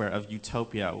elsewhere of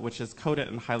utopia, which is coded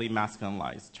in highly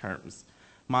masculinized terms.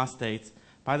 Ma states,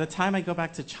 "By the time I go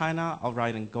back to China, I'll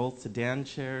ride in gold sedan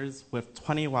chairs with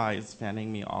 20 wives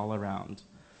fanning me all around."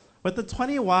 With the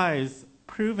 20 wives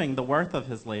proving the worth of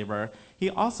his labor, he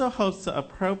also hopes to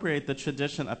appropriate the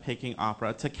tradition of Peking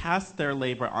opera to cast their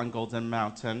labor on Gold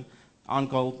Mountain,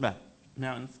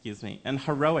 in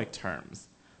heroic terms.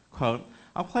 Quote,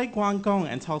 "I'll play Guanggong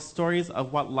and tell stories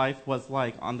of what life was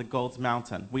like on the Gold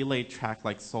Mountain. We laid track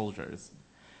like soldiers."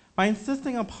 By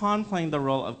insisting upon playing the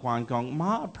role of Guanggong,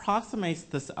 Ma approximates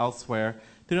this elsewhere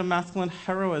through the masculine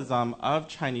heroism of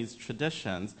Chinese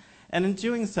traditions, and in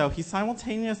doing so, he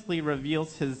simultaneously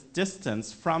reveals his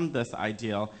distance from this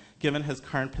ideal, given his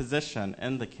current position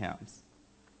in the camps.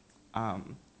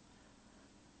 I'm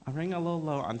running a little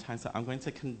low on time, so I'm going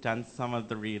to condense some of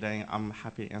the reading. I'm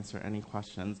happy to answer any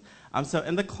questions. So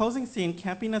in the closing scene,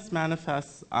 campiness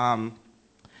manifests in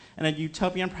a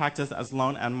utopian practice as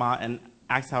Lone and Ma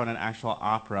acts out an actual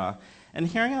opera. And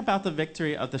hearing about the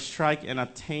victory of the strike in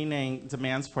obtaining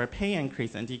demands for a pay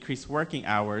increase and decreased working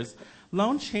hours,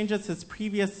 Lone changes his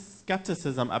previous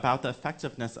skepticism about the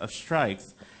effectiveness of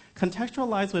strikes.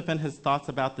 Contextualized within his thoughts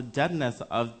about the deadness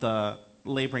of the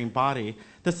laboring body,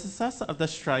 the success of the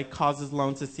strike causes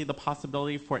Lone to see the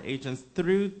possibility for agency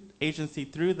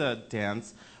through the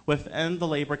dance within the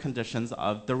labor conditions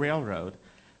of the railroad.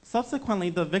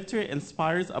 Subsequently, the victory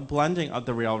inspires a blending of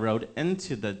the railroad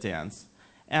into the dance.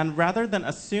 And rather than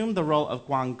assume the role of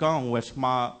Guanggong, which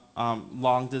Ma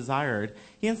long desired,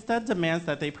 he instead demands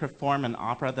that they perform an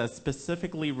opera that's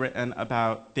specifically written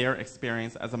about their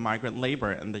experience as a migrant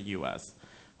laborer in the US.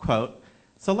 Quote,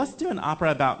 "So let's do an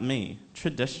opera about me.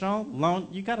 Traditional? Lone,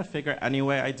 you gotta figure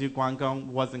anyway I do Guanggong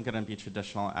wasn't gonna be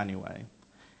traditional anyway."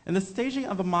 In the staging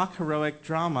of a mock heroic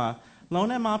drama,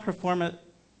 Lone and Ma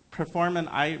perform an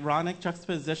ironic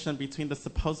juxtaposition between the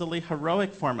supposedly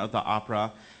heroic form of the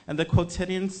opera and the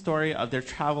quotidian story of their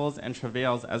travels and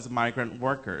travails as migrant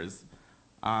workers.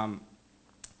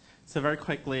 So very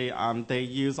quickly, they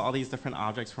use all these different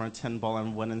objects from a tin bowl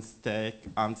and wooden stick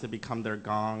to become their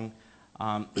gong.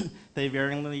 They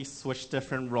varyingly switch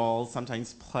different roles,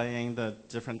 sometimes playing the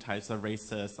different types of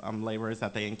racist laborers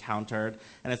that they encountered.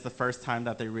 And it's the first time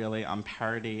that they really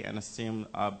parody and assume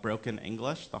broken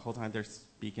English the whole time they're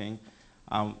speaking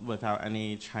without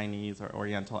any Chinese or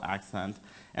Oriental accent.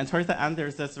 And towards the end,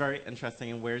 there's this very interesting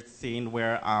and weird scene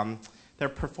where they're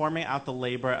performing out the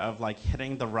labor of like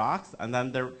hitting the rocks, and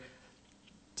then they're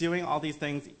doing all these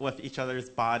things with each other's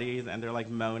bodies, and they're like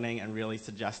moaning in really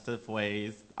suggestive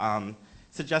ways.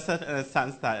 Suggestive in a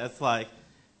sense that it's like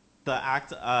the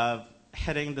act of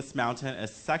hitting this mountain is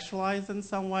sexualized in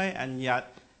some way, and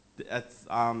yet it's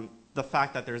the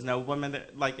fact that there's no woman,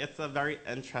 like it's a very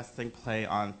interesting play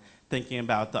on thinking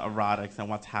about the erotics and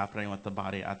what's happening with the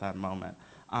body at that moment.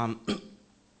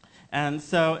 And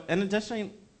so in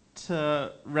addition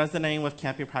to resonating with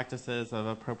campy practices of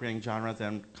appropriating genres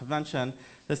and convention,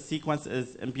 the sequence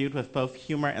is imbued with both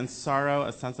humor and sorrow,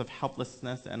 a sense of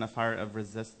helplessness, and a fire of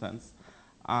resistance.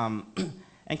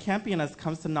 And campiness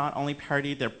comes to not only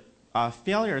parody their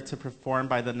failure to perform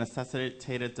by the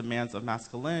necessitated demands of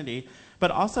masculinity,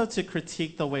 but also to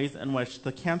critique the ways in which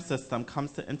the camp system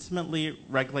comes to intimately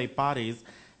regulate bodies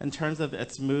in terms of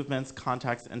its movements,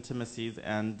 contacts, intimacies,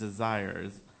 and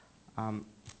desires.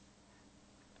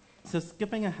 So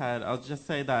skipping ahead, I'll just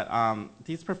say that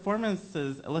these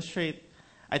performances illustrate,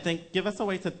 I think, give us a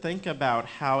way to think about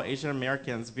how Asian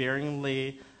Americans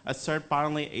varyingly assert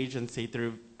bodily agency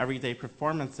through everyday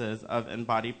performances of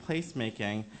embodied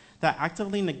placemaking that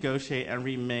actively negotiate and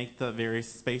remake the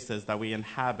various spaces that we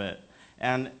inhabit.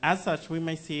 And as such, we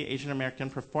may see Asian American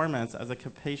performance as a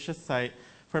capacious site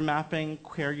for mapping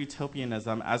queer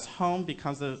utopianism as home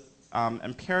becomes an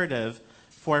imperative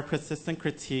for a persistent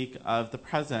critique of the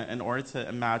present in order to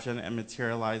imagine and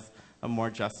materialize a more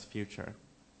just future.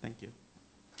 Thank you.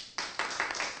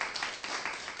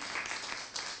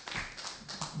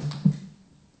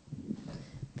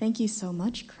 Thank you so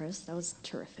much, Chris. That was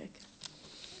terrific.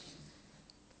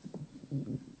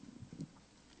 All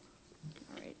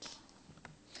right.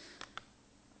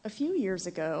 A few years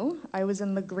ago, I was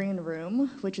in the green room,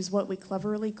 which is what we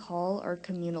cleverly call our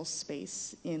communal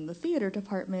space in the theater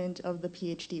department of the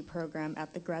PhD program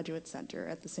at the Graduate Center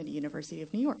at the City University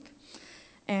of New York.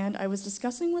 And I was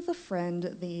discussing with a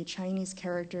friend the Chinese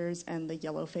characters and the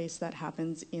yellow face that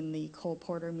happens in the Cole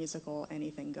Porter musical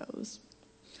Anything Goes.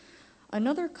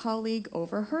 Another colleague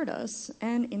overheard us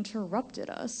and interrupted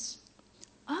us.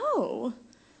 "Oh,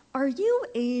 are you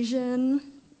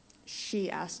Asian?" she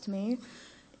asked me,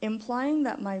 implying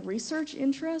that my research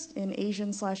interest in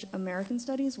Asian/American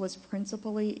studies was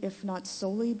principally, if not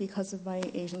solely, because of my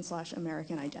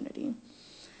Asian/American identity.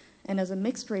 And as a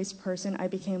mixed-race person, I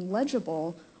became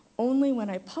legible only when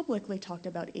I publicly talked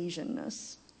about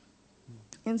Asianness.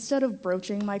 Instead of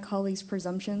broaching my colleagues'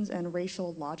 presumptions and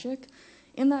racial logic,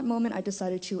 in that moment, I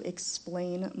decided to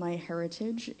explain my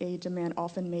heritage, a demand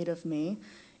often made of me,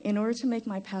 in order to make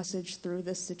my passage through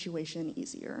this situation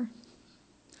easier.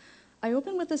 I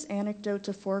open with this anecdote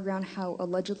to foreground how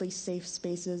allegedly safe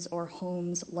spaces or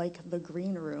homes like the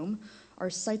green room are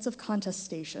sites of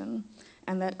contestation,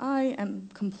 and that I am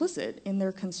complicit in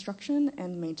their construction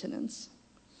and maintenance.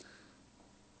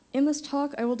 In this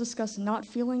talk, I will discuss not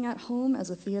feeling at home as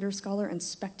a theater scholar and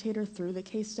spectator through the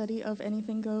case study of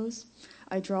Anything Goes.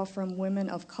 I draw from women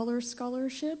of color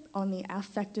scholarship on the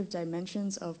affective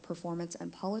dimensions of performance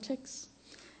and politics.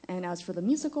 And as for the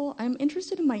musical, I'm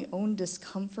interested in my own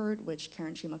discomfort, which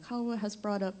Karen Shimakawa has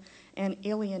brought up, and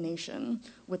alienation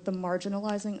with the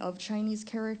marginalizing of Chinese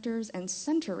characters and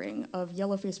centering of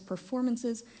yellowface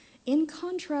performances in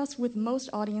contrast with most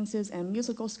audiences and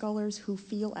musical scholars who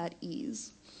feel at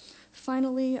ease.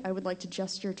 Finally, I would like to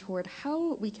gesture toward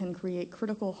how we can create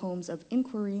critical homes of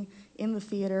inquiry in the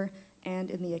theater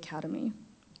and in the academy.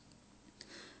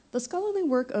 The scholarly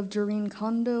work of Doreen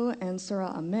Kondo and Sarah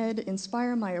Ahmed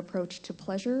inspire my approach to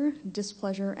pleasure,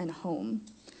 displeasure, and home.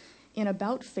 In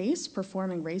About Face,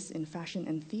 Performing Race in Fashion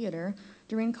and Theater,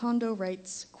 Doreen Kondo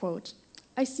writes, quote,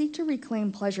 "I seek to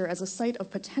reclaim pleasure as a site of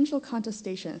potential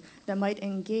contestation that might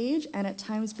engage and at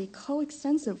times be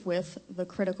coextensive with the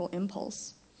critical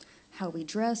impulse. How we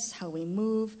dress, how we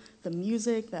move, the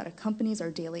music that accompanies our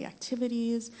daily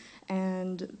activities,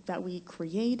 and that we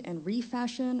create and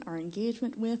refashion our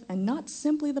engagement with, and not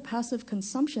simply the passive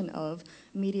consumption of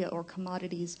media or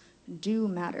commodities, do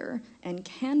matter and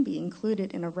can be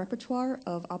included in a repertoire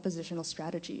of oppositional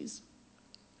strategies."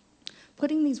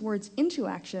 Putting these words into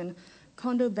action,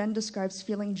 Kondo then describes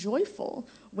feeling joyful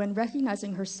when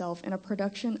recognizing herself in a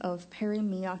production of Perry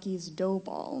Miyake's Dough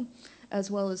Ball,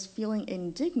 as well as feeling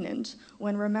indignant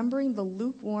when remembering the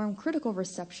lukewarm critical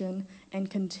reception and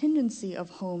contingency of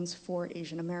homes for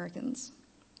Asian Americans.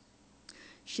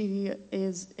 She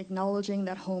is acknowledging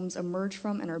that homes emerge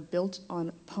from and are built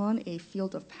upon a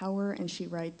field of power, and she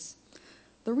writes,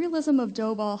 "The realism of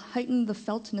Dough Ball heightened the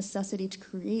felt necessity to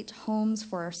create homes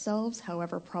for ourselves,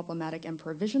 however problematic and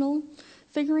provisional,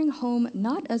 figuring home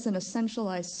not as an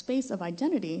essentialized space of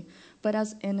identity, but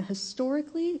as an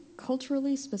historically,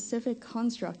 culturally specific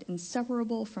construct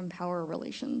inseparable from power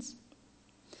relations."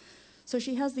 So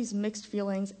she has these mixed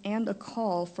feelings and a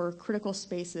call for critical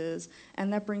spaces,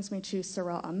 and that brings me to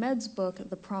Sarah Ahmed's book,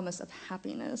 The Promise of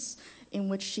Happiness, in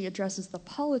which she addresses the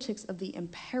politics of the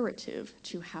imperative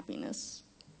to happiness.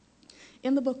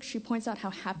 In the book, she points out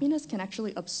how happiness can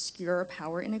actually obscure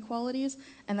power inequalities,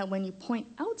 and that when you point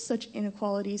out such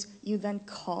inequalities, you then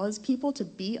cause people to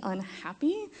be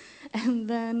unhappy, and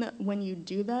then when you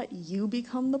do that, you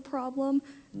become the problem,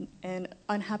 and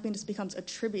unhappiness becomes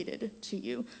attributed to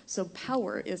you. So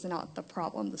power is not the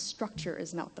problem, the structure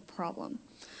is not the problem.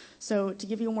 So to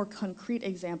give you a more concrete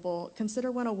example,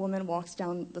 consider when a woman walks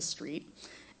down the street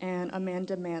and a man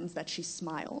demands that she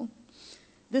smile.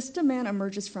 This demand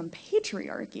emerges from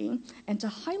patriarchy, and to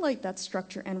highlight that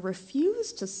structure and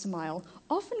refuse to smile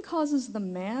often causes the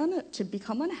man to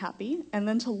become unhappy and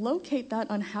then to locate that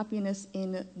unhappiness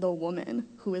in the woman,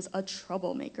 who is a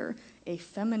troublemaker, a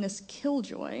feminist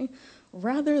killjoy,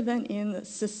 rather than in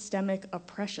systemic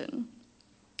oppression.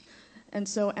 And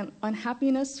so an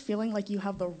unhappiness, feeling like you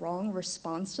have the wrong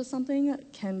response to something,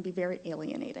 can be very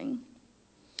alienating.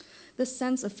 This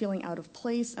sense of feeling out of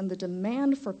place and the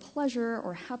demand for pleasure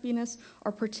or happiness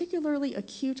are particularly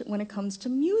acute when it comes to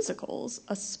musicals,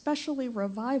 especially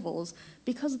revivals,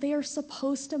 because they are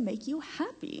supposed to make you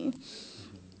happy.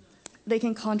 They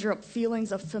can conjure up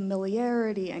feelings of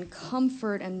familiarity and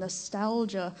comfort and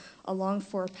nostalgia along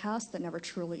for a past that never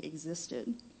truly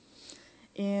existed.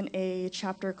 In a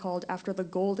chapter called After the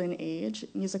Golden Age,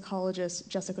 musicologists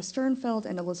Jessica Sternfeld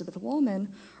and Elizabeth Wallman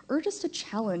urge us to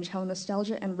challenge how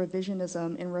nostalgia and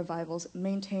revisionism in revivals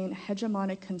maintain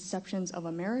hegemonic conceptions of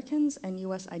Americans and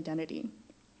US identity.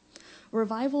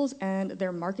 Revivals and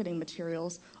their marketing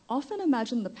materials often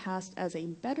imagine the past as a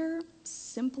better,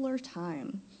 simpler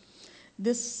time.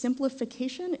 This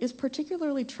simplification is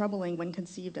particularly troubling when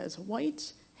conceived as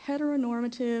white,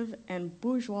 heteronormative, and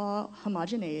bourgeois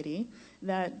homogeneity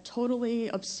that totally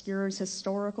obscures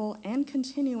historical and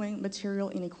continuing material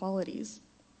inequalities.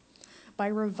 By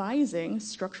revising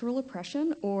structural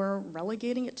oppression or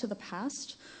relegating it to the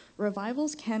past,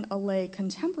 revivals can allay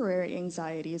contemporary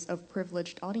anxieties of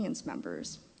privileged audience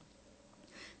members.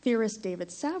 Theorist David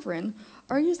Savrin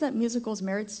argues that musicals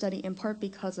merit study in part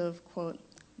because of, quote,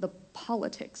 the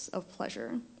politics of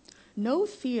pleasure. No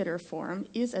theater form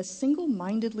is as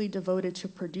single-mindedly devoted to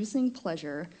producing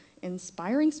pleasure,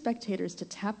 inspiring spectators to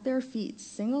tap their feet,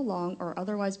 sing along, or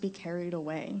otherwise be carried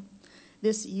away.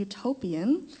 This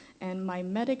utopian and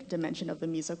mimetic dimension of the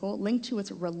musical, linked to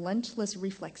its relentless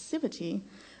reflexivity,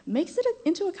 makes it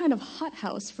into a kind of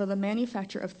hothouse for the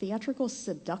manufacture of theatrical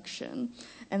seduction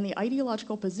and the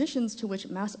ideological positions to which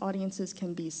mass audiences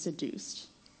can be seduced.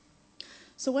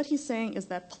 So what he's saying is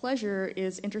that pleasure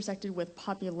is intersected with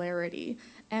popularity,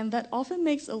 and that often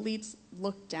makes elites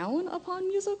look down upon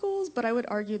musicals, but I would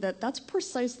argue that that's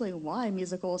precisely why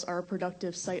musicals are a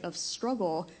productive site of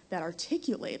struggle that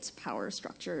articulates power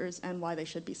structures and why they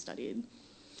should be studied.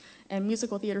 And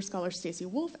musical theater scholar Stacey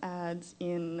Wolf adds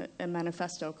in a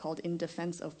manifesto called In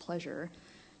Defense of Pleasure,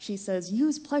 she says,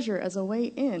 use pleasure as a way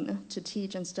in to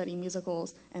teach and study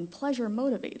musicals, and pleasure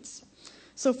motivates.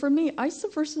 So for me, I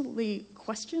subversively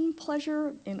question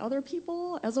pleasure in other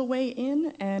people as a way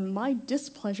in, and my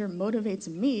displeasure motivates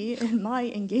me in my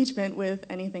engagement with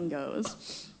Anything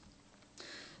Goes.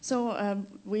 So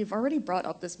we've already brought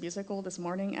up this musical this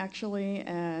morning, actually,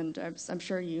 and I'm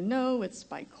sure you know it's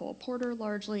by Cole Porter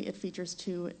largely. It features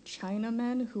two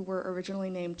Chinamen who were originally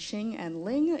named Ching and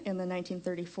Ling in the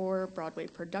 1934 Broadway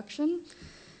production.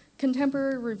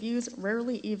 Contemporary reviews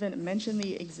rarely even mention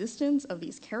the existence of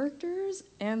these characters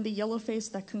and the yellow face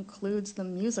that concludes the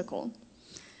musical.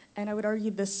 And I would argue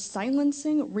this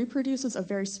silencing reproduces a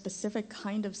very specific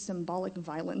kind of symbolic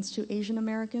violence to Asian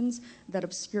Americans that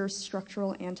obscures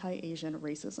structural anti-Asian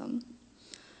racism.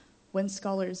 When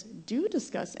scholars do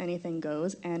discuss Anything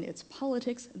Goes and its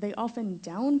politics, they often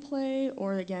downplay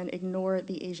or, again, ignore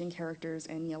the Asian characters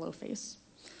and yellow face.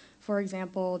 For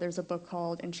example, there's a book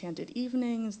called Enchanted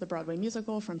Evenings, the Broadway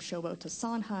musical from Shobo to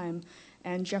Sondheim,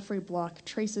 and Jeffrey Block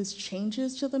traces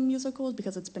changes to the musical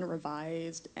because it's been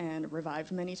revised and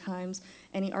revived many times,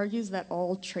 and he argues that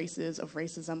all traces of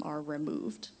racism are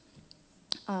removed.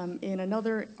 In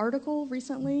another article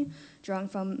recently, drawing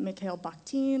from Mikhail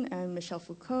Bakhtin and Michel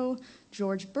Foucault,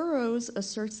 George Burroughs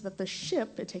asserts that the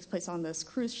ship, it takes place on this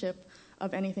cruise ship,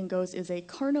 of Anything Goes is a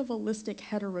carnivalistic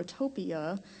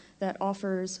heterotopia that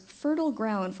offers fertile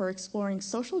ground for exploring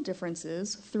social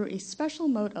differences through a special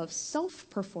mode of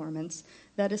self-performance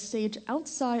that is staged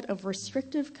outside of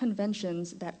restrictive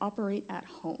conventions that operate at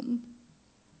home.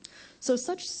 So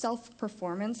such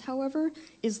self-performance, however,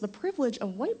 is the privilege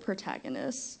of white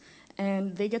protagonists,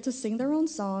 and they get to sing their own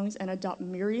songs and adopt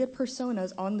myriad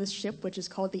personas on this ship, which is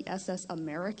called the SS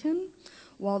American,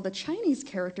 while the Chinese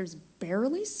characters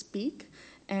barely speak.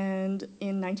 And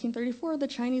in 1934, the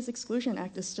Chinese Exclusion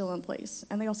Act is still in place,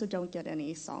 and they also don't get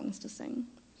any songs to sing.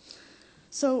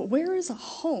 So where is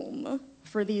home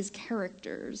for these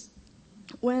characters?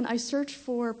 When I searched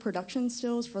for production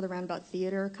stills for the Roundabout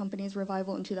Theater Company's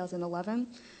revival in 2011,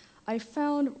 I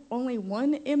found only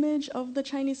one image of the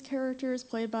Chinese characters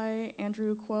played by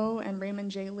Andrew Kuo and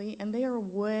Raymond J. Lee, and they are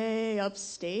way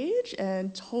upstage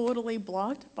and totally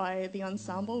blocked by the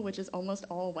ensemble, which is almost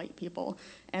all white people.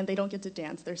 And they don't get to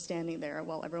dance. They're standing there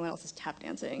while everyone else is tap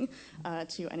dancing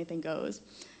to Anything Goes.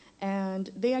 And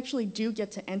they actually do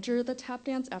get to enter the tap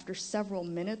dance after several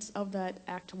minutes of that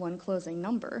Act 1 closing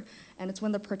number. And it's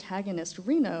when the protagonist,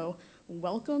 Reno,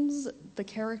 welcomes the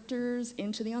characters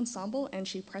into the ensemble, and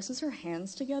she presses her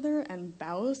hands together and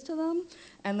bows to them.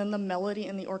 And then the melody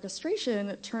and the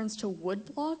orchestration turns to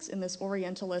wood blocks in this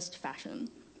Orientalist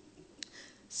fashion.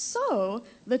 So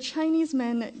the Chinese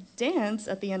men dance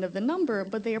at the end of the number,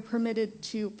 but they are permitted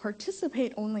to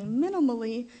participate only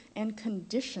minimally and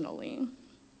conditionally.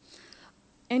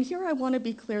 And here I want to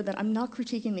be clear that I'm not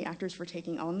critiquing the actors for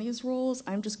taking on these roles.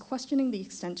 I'm just questioning the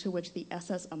extent to which the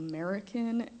SS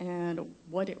American and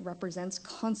what it represents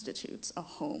constitutes a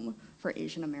home for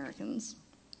Asian Americans.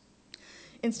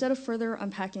 Instead of further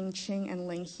unpacking Ching and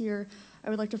Ling here, I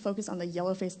would like to focus on the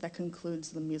yellowface that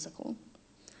concludes the musical.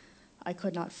 I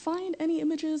could not find any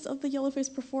images of the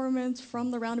yellowface performance from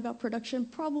the Roundabout production,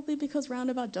 probably because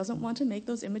Roundabout doesn't want to make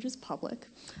those images public.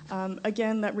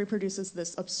 Again, that reproduces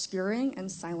this obscuring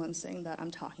and silencing that I'm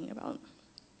talking about.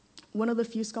 One of the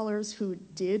few scholars who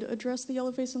did address the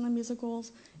yellowface in the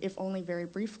musicals, if only very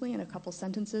briefly in a couple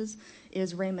sentences,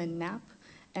 is Raymond Knapp,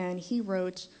 and he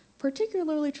wrote,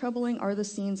 "Particularly troubling are the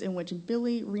scenes in which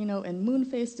Billy, Reno, and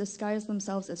Moonface disguise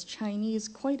themselves as Chinese,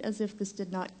 quite as if this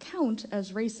did not count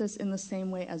as racist in the same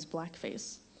way as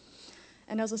blackface."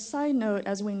 And as a side note,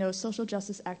 as we know, social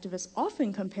justice activists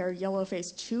often compare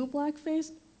yellowface to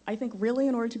blackface, I think really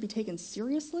in order to be taken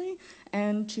seriously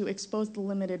and to expose the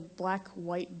limited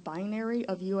black-white binary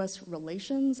of US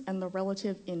relations and the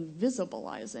relative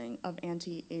invisibilizing of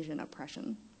anti-Asian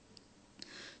oppression.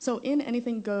 So in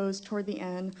Anything Goes, toward the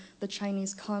end, the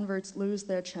Chinese converts lose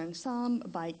their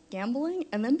chengsam by gambling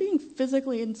and then being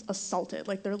physically assaulted.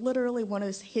 Like they're literally, one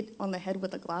is hit on the head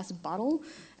with a glass bottle,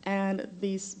 and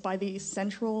by these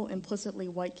central, implicitly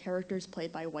white characters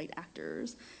played by white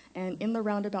actors. And in the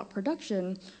Roundabout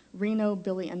production, Reno,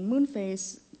 Billy, and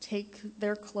Moonface take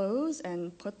their clothes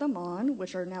and put them on,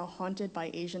 which are now haunted by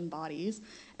Asian bodies,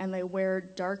 and they wear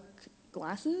dark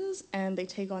glasses, and they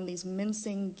take on these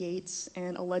mincing gaits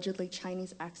and allegedly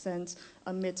Chinese accents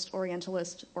amidst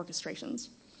Orientalist orchestrations.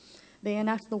 They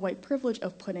enact the white privilege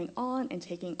of putting on and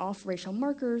taking off racial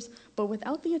markers, but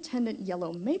without the attendant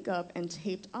yellow makeup and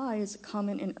taped eyes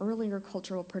common in earlier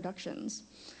cultural productions.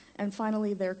 And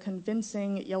finally, their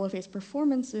convincing yellowface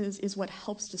performances is what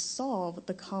helps to solve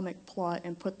the comic plot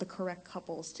and put the correct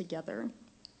couples together.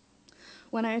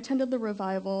 When I attended the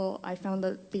revival, I found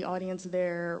that the audience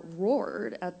there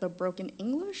roared at the broken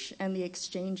English and the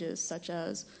exchanges such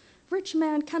as, "Rich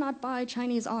man cannot buy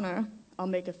Chinese honor. I'll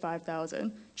make it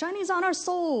 5,000. Chinese honor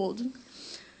sold."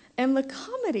 And the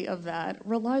comedy of that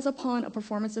relies upon a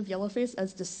performance of yellowface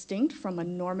as distinct from a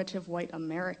normative white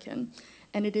American.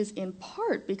 And it is in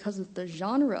part because of the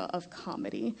genre of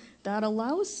comedy that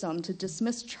allows some to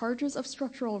dismiss charges of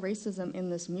structural racism in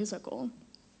this musical.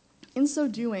 In so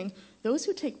doing, those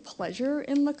who take pleasure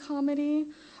in the comedy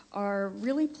are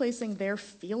really placing their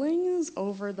feelings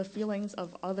over the feelings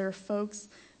of other folks,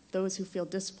 those who feel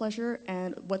displeasure,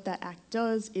 and what that act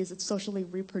does is it socially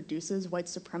reproduces white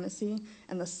supremacy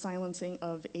and the silencing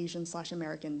of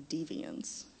Asian/American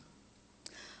deviance.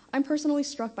 I'm personally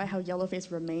struck by how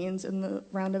yellowface remains in the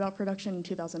Roundabout production in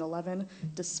 2011,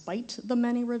 despite the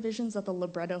many revisions that the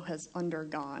libretto has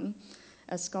undergone.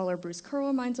 As scholar Bruce Kerr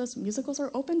reminds us, musicals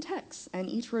are open texts, and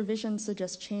each revision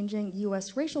suggests changing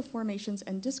US racial formations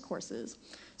and discourses.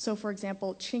 So for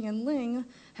example, Ching and Ling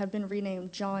have been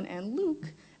renamed John and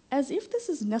Luke, as if this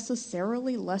is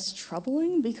necessarily less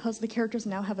troubling because the characters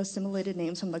now have assimilated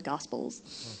names from the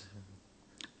Gospels.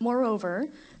 Moreover,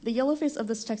 the yellowface of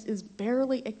this text is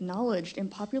barely acknowledged in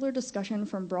popular discussion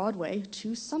from Broadway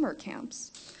to summer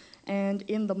camps. And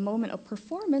in the moment of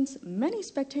performance, many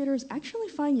spectators actually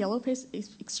find yellowface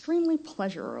extremely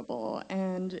pleasurable,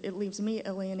 and it leaves me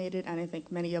alienated, and I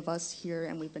think many of us here,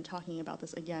 and we've been talking about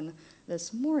this again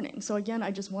this morning. So again, I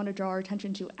just want to draw our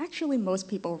attention to actually most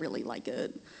people really like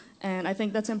it, and I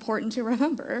think that's important to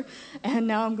remember. And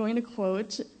now I'm going to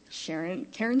quote Karen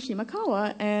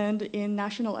Shimakawa, and in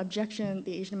National Objection,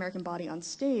 the Asian American Body on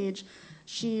Stage,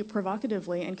 she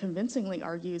provocatively and convincingly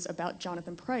argues about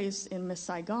Jonathan Pryce in Miss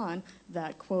Saigon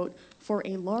that, quote, "For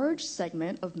a large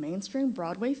segment of mainstream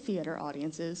Broadway theater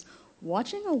audiences,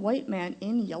 Watching a white man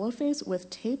in yellowface with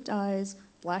taped eyes,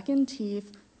 blackened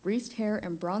teeth, greased hair,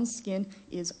 and bronzed skin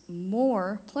is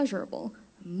more pleasurable,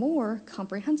 more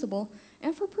comprehensible,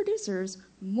 and for producers,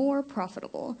 more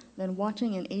profitable than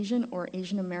watching an Asian or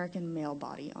Asian American male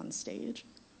body on stage.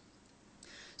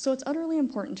 So it's utterly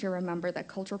important to remember that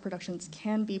cultural productions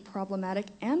can be problematic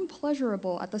and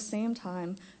pleasurable at the same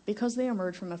time because they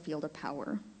emerge from a field of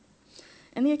power.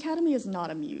 And the Academy is not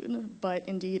immune, but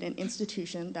indeed an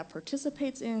institution that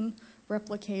participates in,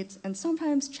 replicates, and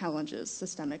sometimes challenges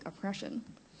systemic oppression.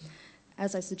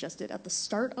 As I suggested at the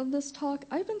start of this talk,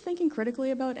 I've been thinking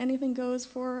critically about Anything Goes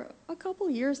for a couple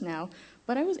years now,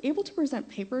 but I was able to present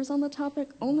papers on the topic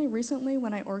only recently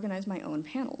when I organized my own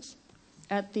panels.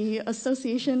 At the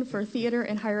Association for Theater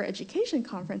and Higher Education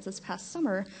conference this past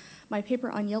summer, my paper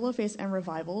on yellowface and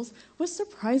revivals was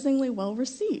surprisingly well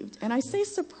received. And I say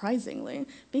surprisingly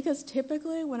because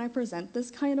typically when I present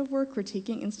this kind of work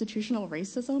critiquing institutional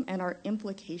racism and our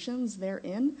implications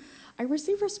therein, I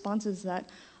receive responses that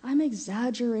I'm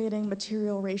exaggerating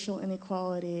material racial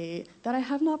inequality, that I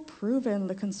have not proven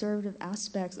the conservative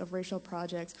aspects of racial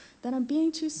projects, that I'm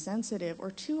being too sensitive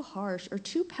or too harsh or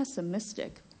too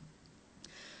pessimistic.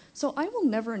 So I will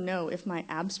never know if my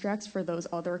abstracts for those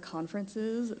other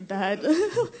conferences that,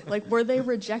 like, were they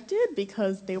rejected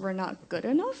because they were not good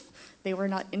enough, they were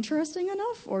not interesting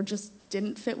enough, or just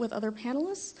didn't fit with other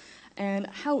panelists, and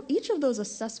how each of those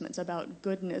assessments about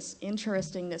goodness,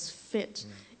 interestingness, fit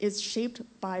is shaped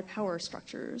by power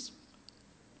structures.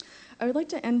 I would like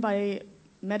to end by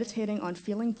meditating on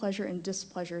feeling pleasure and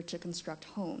displeasure to construct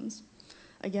homes.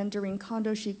 Again, Doreen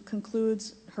Kondo, she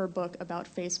concludes her book About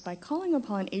Face by calling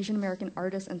upon Asian American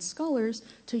artists and scholars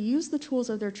to use the tools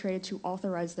of their trade to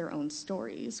authorize their own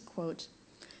stories. Quote,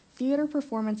 "Theater,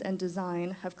 performance, and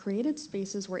design have created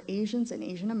spaces where Asians and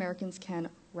Asian Americans can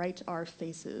write our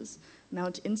faces,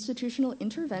 mount institutional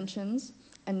interventions,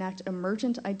 enact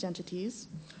emergent identities,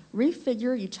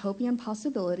 refigure utopian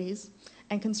possibilities,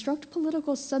 and construct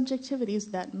political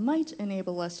subjectivities that might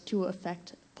enable us to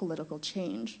effect political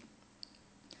change."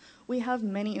 We have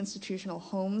many institutional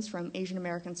homes, from Asian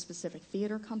American specific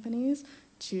theater companies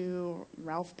to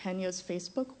Ralph Pena's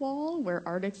Facebook wall, where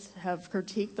artists have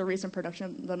critiqued the recent production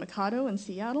of The Mikado in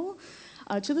Seattle,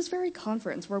 to this very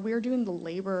conference where we are doing the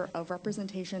labor of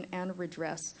representation and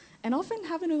redress, and often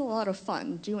having a lot of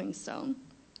fun doing so.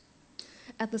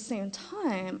 At the same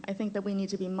time, I think that we need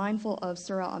to be mindful of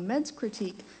Surah Ahmed's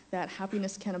critique that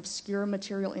happiness can obscure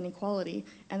material inequality,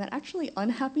 and that actually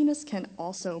unhappiness can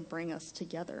also bring us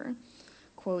together.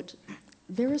 Quote,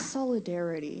 "There is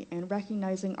solidarity in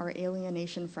recognizing our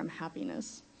alienation from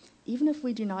happiness. Even if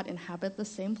we do not inhabit the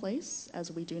same place,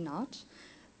 as we do not,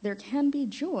 there can be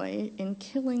joy in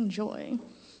killing joy.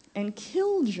 And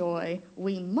kill joy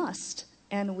we must,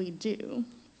 and we do."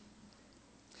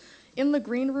 In the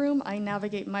green room, I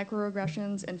navigate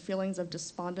microaggressions and feelings of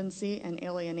despondency and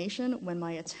alienation when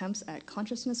my attempts at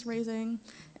consciousness raising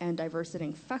and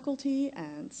diversitying faculty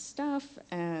and staff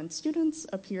and students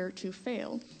appear to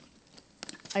fail.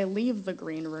 I leave the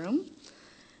green room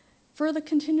for the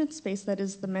contingent space that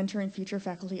is the Mentoring Future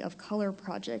Faculty of Color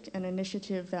project, an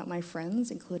initiative that my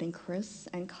friends, including Chris,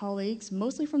 and colleagues,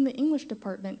 mostly from the English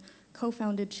department,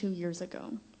 co-founded 2 years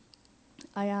ago.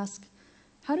 I ask,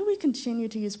 how do we continue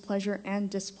to use pleasure and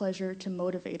displeasure to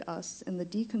motivate us in the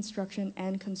deconstruction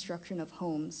and construction of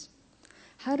homes?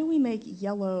 How do we make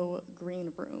yellow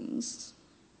green rooms?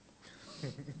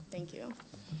 Thank you.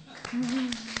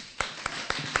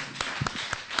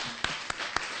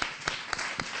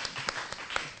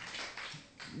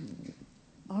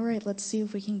 All right, let's see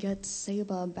if we can get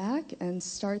Seba back and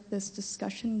start this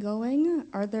discussion going.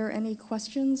 Are there any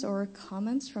questions or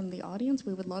comments from the audience?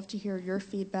 We would love to hear your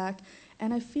feedback.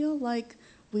 And I feel like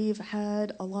we've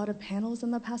had a lot of panels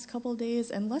in the past couple of days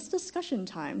and less discussion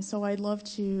time. So I'd love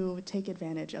to take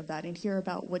advantage of that and hear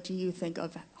about what do you think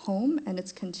of home and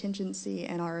its contingency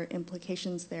and our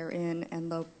implications therein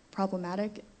and the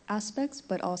problematic aspects,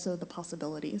 but also the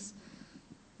possibilities.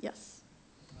 Yes.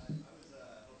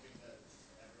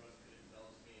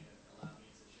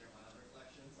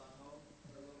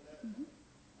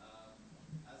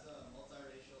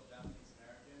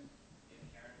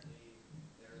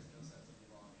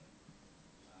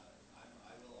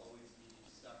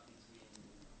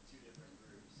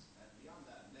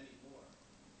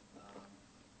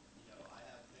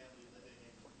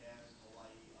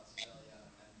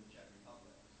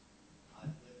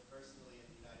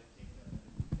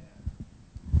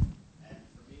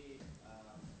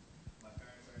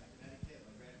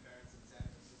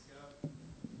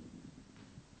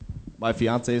 My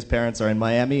fiance's parents are in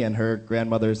Miami, and her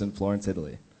grandmother's in Florence,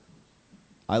 Italy.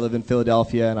 I live in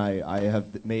Philadelphia, and I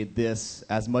have made this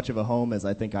as much of a home as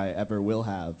I think I ever will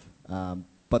have.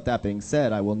 But that being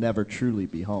said, I will never truly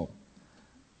be home.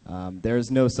 There is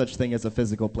no such thing as a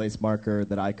physical place marker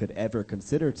that I could ever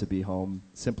consider to be home,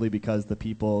 simply because the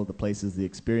people, the places, the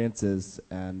experiences,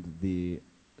 and the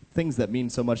things that mean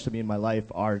so much to me in my life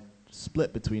are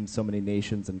split between so many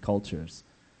nations and cultures.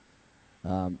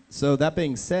 So that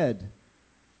being said,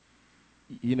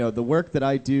 you know, the work that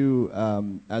I do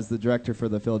as the director for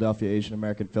the Philadelphia Asian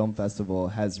American Film Festival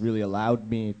has really allowed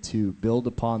me to build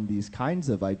upon these kinds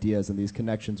of ideas and these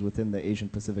connections within the Asian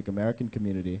Pacific American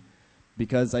community,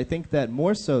 because I think that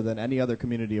more so than any other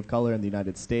community of color in the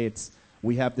United States,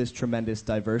 we have this tremendous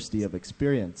diversity of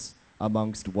experience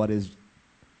amongst what is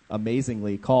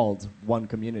amazingly called one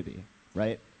community,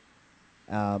 right?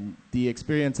 The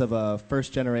experience of a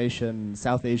first-generation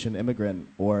South Asian immigrant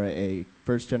or a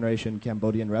first-generation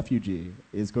Cambodian refugee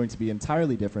is going to be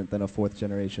entirely different than a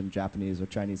fourth-generation Japanese or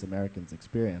Chinese American's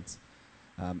experience.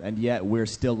 And yet we're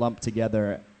still lumped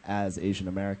together as Asian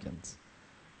Americans.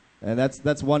 And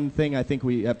that's one thing I think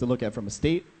we have to look at from a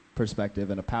state perspective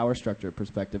and a power structure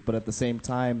perspective, but at the same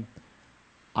time,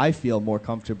 I feel more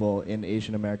comfortable in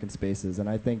Asian American spaces, and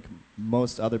I think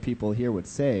most other people here would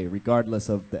say, regardless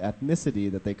of the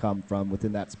ethnicity that they come from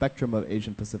within that spectrum of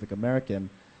Asian Pacific American,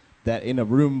 that in a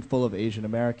room full of Asian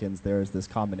Americans there is this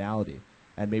commonality.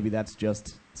 And maybe that's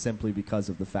just simply because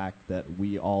of the fact that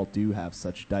we all do have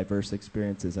such diverse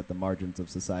experiences at the margins of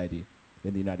society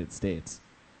in the United States.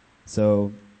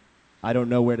 So I don't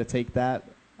know where to take that.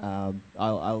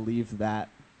 I'll leave that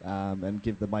and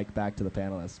give the mic back to the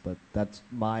panelists, but that's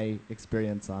my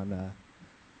experience on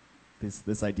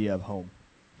this idea of home.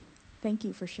 Thank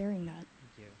you for sharing that.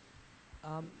 Thank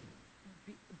you.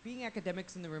 Being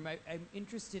academics in the room, I'm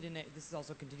interested in it. This is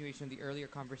also a continuation of the earlier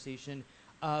conversation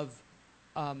of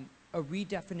a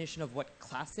redefinition of what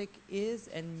classic is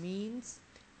and means,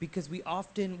 because we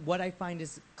often, what I find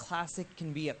is classic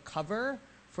can be a cover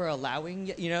for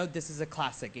allowing, you know, this is a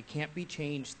classic. It can't be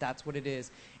changed. That's what it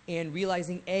is. And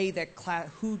realizing, A, that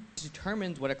who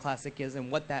determines what a classic is and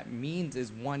what that means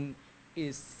is one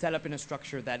is set up in a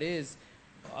structure that is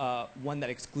one that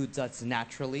excludes us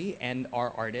naturally and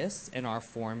our artists and our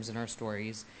forms and our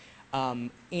stories, and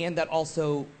that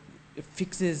also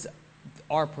fixes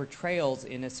our portrayals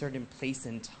in a certain place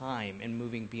and time and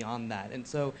moving beyond that. And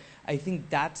so I think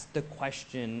that's the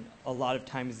question a lot of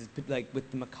times, is like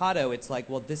with the Mikado, it's like,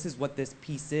 well, this is what this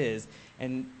piece is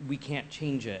and we can't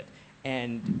change it.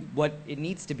 And what it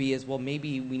needs to be is, well,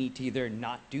 maybe we need to either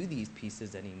not do these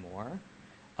pieces anymore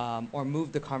or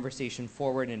move the conversation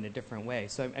forward in a different way.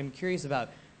 So I'm curious about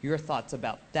your thoughts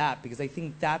about that, because I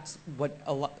think that's what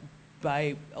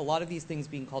by a lot of these things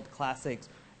being called classics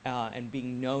and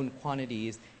being known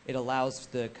quantities, it allows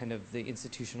the kind of the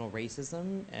institutional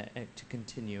racism to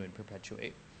continue and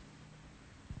perpetuate.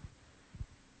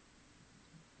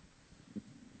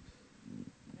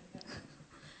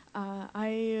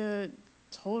 I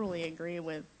totally agree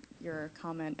with your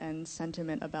comment and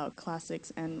sentiment about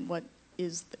classics and what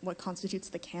constitutes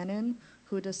the canon,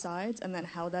 who decides, and then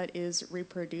how that is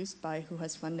reproduced by who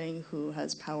has funding, who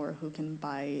has power, who can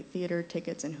buy theater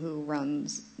tickets, and who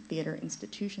runs theater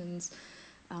institutions.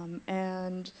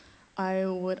 And I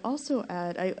would also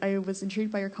add, I was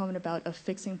intrigued by your comment about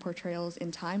affixing portrayals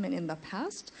in time and in the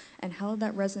past, and how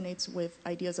that resonates with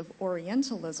ideas of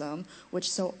Orientalism, which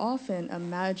so often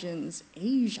imagines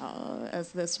Asia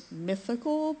as this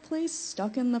mythical place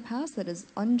stuck in the past that is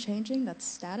unchanging, that's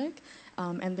static,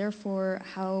 and therefore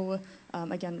how,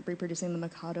 again, reproducing the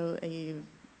Mikado, a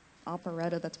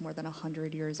operetta that's more than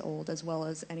 100 years old, as well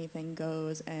as Anything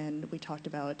Goes, and we talked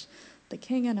about The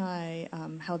King and I,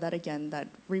 how that, again, that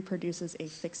reproduces a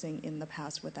fixing in the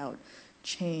past without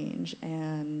change.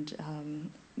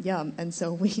 And yeah, and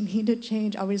so we need to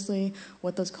change, obviously,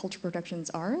 what those culture productions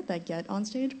are that get on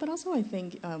stage, but also I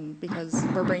think, because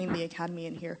we're bringing the Academy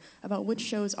in here, about which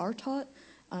shows are taught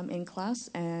in class,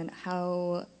 and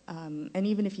how, and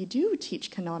even if you do teach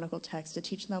canonical text, to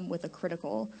teach them with a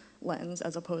critical lens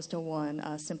as opposed to one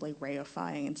simply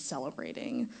reifying and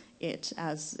celebrating it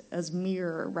as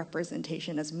mere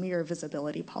representation, as mere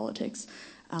visibility politics.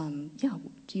 Yeah,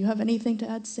 do you have anything to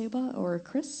add, Seba or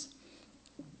Chris?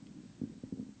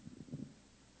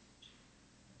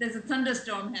 There's a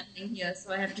thunderstorm happening here,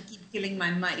 so I have to keep killing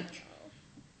my mic.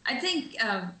 I think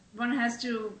one has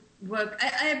to work.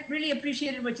 I really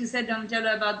appreciated what you said,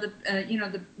 Donatella, about the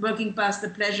the working past the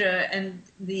pleasure and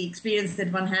the experience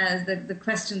that one has, the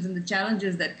questions and the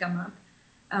challenges that come up.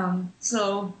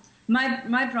 So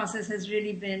my process has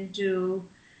really been to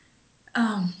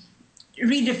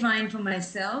redefine for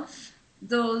myself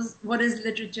what is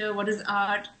literature, what is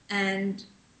art, and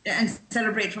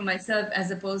celebrate for myself as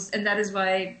opposed, and that is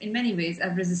why in many ways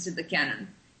I've resisted the canon,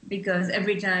 because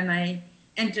every time I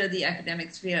enter the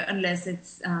academic sphere, unless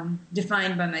it's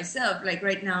defined by myself, like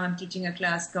right now I'm teaching a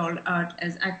class called Art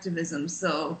as Activism,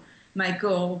 so my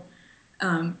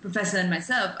professor and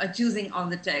myself are choosing all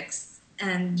the texts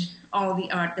and all the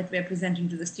art that we're presenting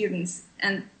to the students,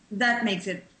 and that makes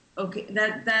it okay,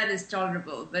 that is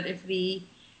tolerable. But if we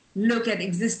look at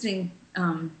existing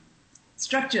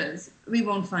structures, we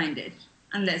won't find it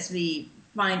unless we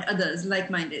find others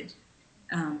like-minded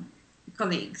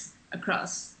colleagues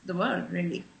across the world,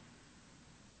 really.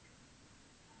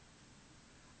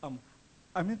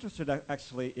 I'm interested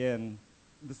actually in,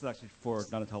 this is actually for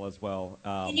Donatella as well.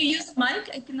 Can you use the mic?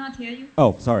 I cannot hear you.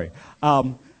 Oh, sorry.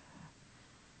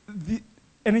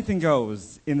 Anything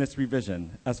goes in this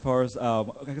revision as far as,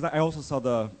 because I also saw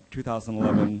the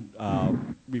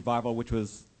 2011 revival, which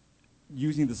was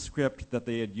using the script that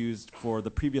they had used for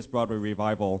the previous Broadway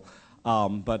revival,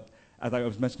 but as I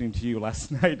was mentioning to you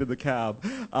last night in the cab,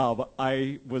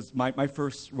 my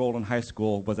first role in high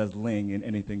school was as Ling in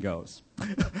Anything Goes,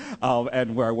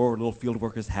 and where I wore a little field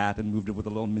worker's hat and moved it with a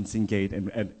little mincing gait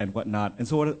and whatnot. And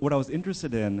so what I was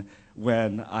interested in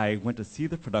when I went to see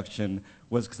the production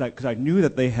was because I knew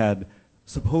that they had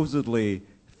supposedly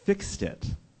fixed it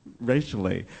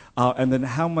racially, and then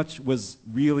how much was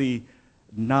really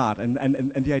not, and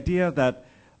the idea that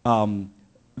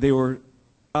they were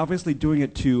obviously doing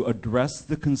it to address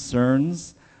the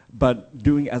concerns, but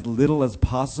doing as little as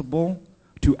possible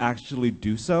to actually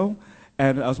do so.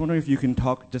 And I was wondering if you can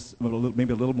talk just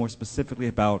maybe a little more specifically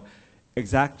about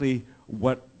exactly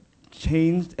what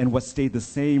changed and what stayed the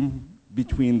same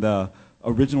between the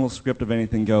original script of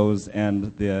Anything Goes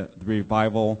and the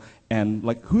revival, and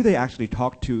like who they actually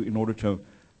talked to in order to,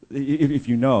 if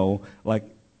you know, like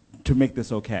to make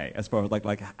this okay, as far as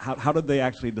like how did they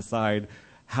actually decide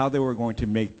how they were going to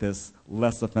make this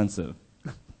less offensive?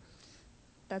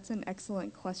 That's an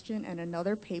excellent question and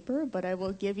another paper, but I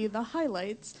will give you the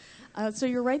highlights. So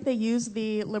you're right, they used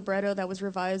the libretto that was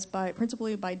revised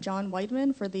principally by John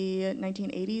Whiteman for the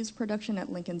 1980s production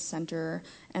at Lincoln Center,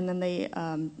 and then they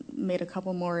made a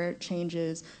couple more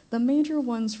changes. The major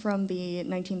ones from the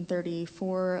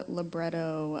 1934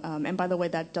 libretto, and by the way,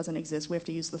 that doesn't exist. We have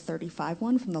to use the 35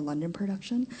 one from the London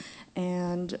production.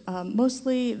 And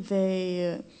mostly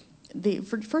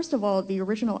first of all, the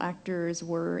original actors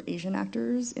were Asian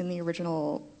actors in the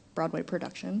original Broadway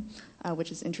production,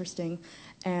 which is interesting.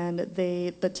 And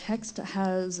the text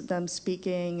has them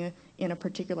speaking in a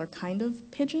particular kind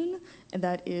of pidgin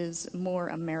that is more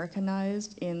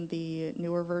Americanized in the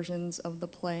newer versions of the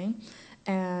play.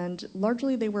 And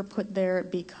largely they were put there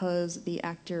because the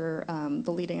actor,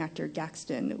 the leading actor,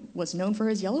 Gaxton, was known for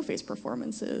his yellowface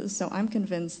performances. So I'm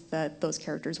convinced that those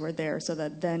characters were there so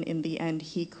that then in the end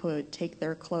he could take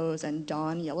their clothes and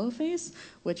don yellowface,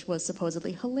 which was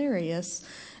supposedly hilarious.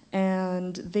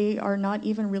 And they are not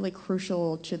even really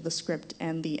crucial to the script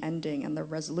and the ending and the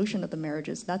resolution of the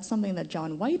marriages. That's something that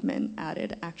John Whiteman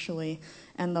added, actually.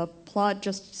 And the plot,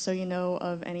 just so you know,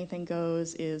 of Anything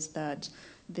Goes is that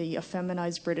the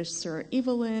effeminized British Sir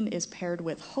Evelyn is paired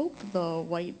with Hope, the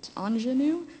white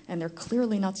ingenue, and they're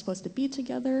clearly not supposed to be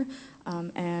together.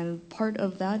 And part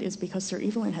of that is because Sir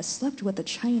Evelyn has slept with a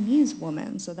Chinese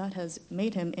woman, so that has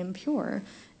made him impure.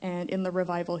 And in the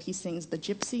revival, he sings The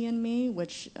Gypsy in Me,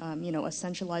 which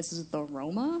essentializes the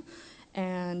Roma.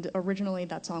 And originally,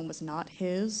 that song was not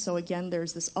his. So again,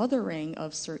 there's this othering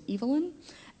of Sir Evelyn.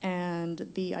 And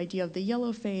the idea of the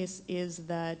yellow face is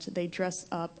that they dress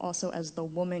up also as the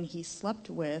woman he slept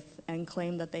with and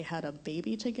claim that they had a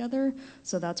baby together.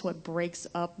 So that's what breaks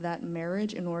up that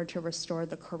marriage in order to restore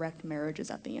the correct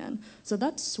marriages at the end. So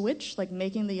that switch, like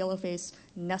making the yellow face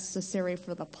necessary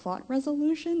for the plot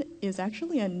resolution, is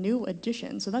actually a new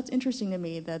addition. So that's interesting to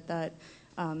me that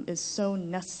is so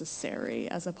necessary,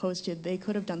 as opposed to they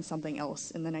could have done something else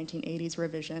in the 1980s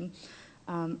revision.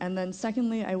 And then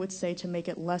secondly, I would say to make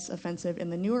it less offensive in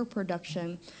the newer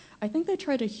production, I think they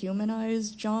tried to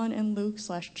humanize John and Luke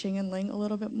 / Ching and Ling a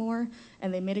little bit more,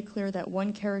 and they made it clear that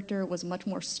one character was much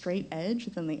more straight edge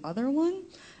than the other one.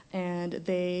 And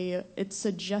it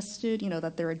suggested,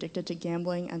 that they're addicted to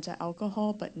gambling and to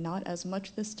alcohol, but not as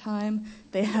much this time.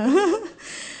 They have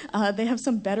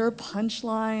some better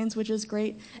punchlines, which is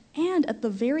great. And at the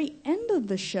very end of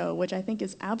the show, which I think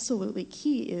is absolutely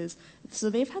key, is so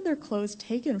they've had their clothes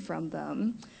taken from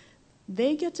them.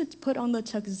 They get to put on the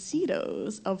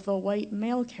tuxedos of the white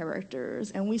male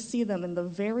characters, and we see them in the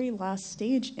very last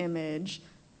stage image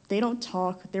They don't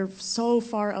talk. They're so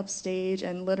far upstage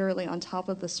and literally on top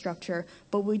of the structure,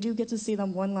 but we do get to see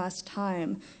them one last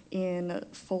time in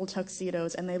full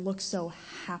tuxedos, and they look so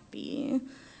happy.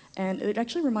 And it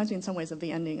actually reminds me in some ways of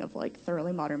the ending of like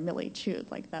Thoroughly Modern Millie too,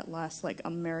 like that last like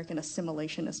American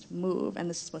assimilationist move, and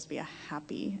this is supposed to be a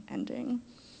happy ending.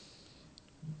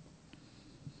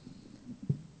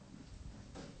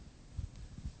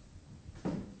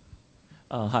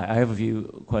 Hi, I have a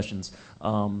few questions.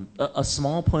 A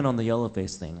small point on the yellow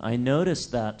face thing. I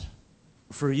noticed that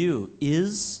for you,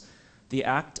 is the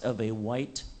act of a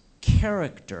white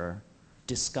character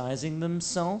disguising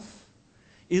themselves,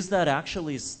 is that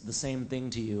actually the same thing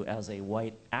to you as a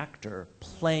white actor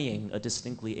playing a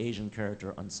distinctly Asian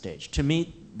character on stage? To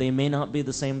me, they may not be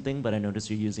the same thing, but I notice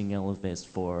you're using yellow face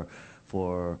for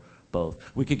both.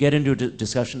 We could get into a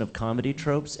discussion of comedy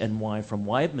tropes and why, from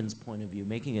Weidman's point of view,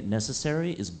 making it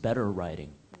necessary is better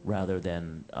writing rather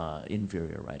than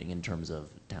inferior writing in terms of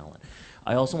talent.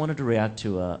 I also wanted to react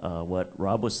to what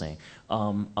Rob was saying.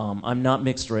 I'm not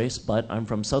mixed race, but I'm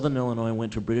from Southern Illinois,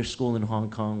 went to British school in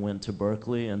Hong Kong, went to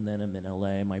Berkeley, and then I'm in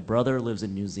LA. My brother lives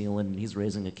in New Zealand, and he's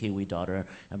raising a Kiwi daughter,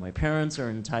 and my parents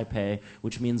are in Taipei,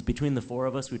 which means between the four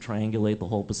of us, we triangulate the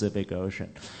whole Pacific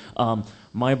Ocean.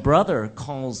 My brother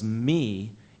calls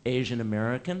me Asian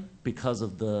American because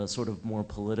of the sort of more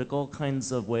political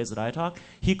kinds of ways that I talk.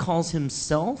 He calls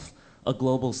himself a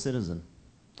global citizen.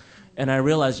 And I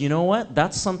realized, you know what?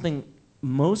 That's something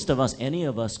most of us, any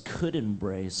of us, could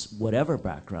embrace, whatever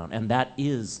background, and that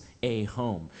is a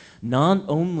home. Not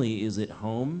only is it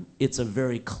home, it's a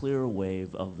very clear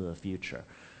wave of the future.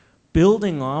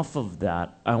 Building off of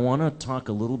that, I want to talk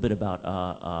a little bit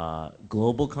about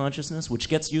global consciousness, which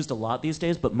gets used a lot these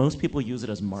days, but most people use it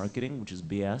as marketing, which is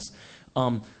BS.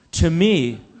 To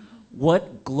me,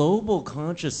 what global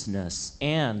consciousness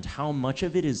and how much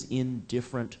of it is in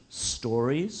different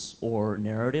stories or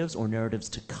narratives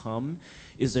to come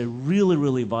is a really,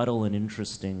 really vital and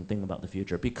interesting thing about the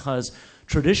future. Because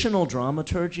traditional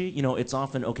dramaturgy, you know, it's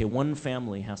often, okay, one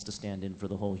family has to stand in for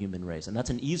the whole human race. And that's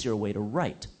an easier way to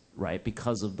write, right,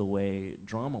 because of the way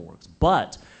drama works.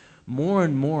 But more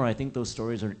and more, I think those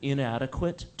stories are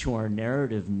inadequate to our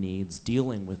narrative needs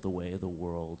dealing with the way the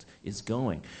world is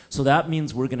going. So that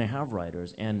means we're going to have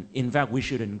writers, and in fact, we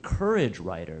should encourage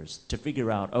writers to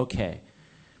figure out, okay,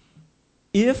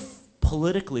 if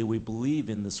politically we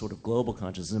believe in this sort of global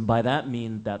consciousness, and by that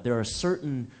mean that there are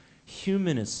certain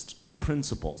humanist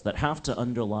principles that have to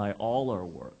underlie all our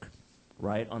work,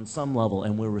 right, on some level,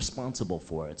 and we're responsible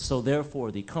for it. So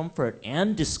therefore, the comfort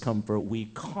and discomfort we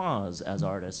cause as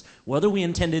artists, whether we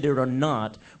intended it or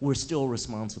not, we're still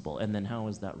responsible. And then how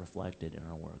is that reflected in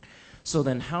our work? So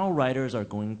then how writers are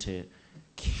going to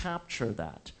capture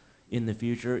that in the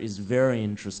future is very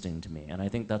interesting to me. And I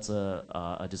think that's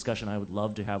a discussion I would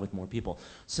love to have with more people.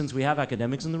 Since we have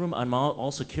academics in the room, I'm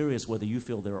also curious whether you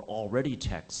feel there are already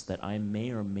texts that I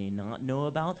may or may not know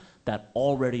about that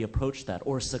already approach that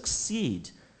or succeed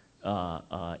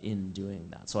in doing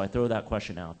that. So I throw that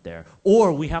question out there.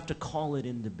 Or we have to call it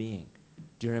into being.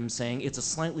 Do you know what I'm saying? It's a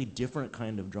slightly different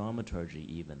kind of dramaturgy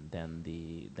even than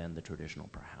the traditional,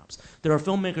 perhaps. There are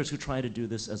filmmakers who try to do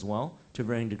this as well, to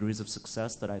varying degrees of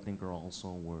success, that I think are also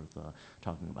worth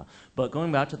talking about. But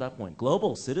going back to that point,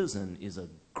 global citizen is a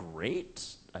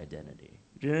great identity.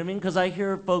 Do you know what I mean? Because I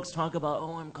hear folks talk about,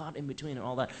 oh, I'm caught in between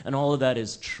and all of that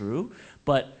is true,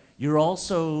 but you're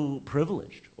also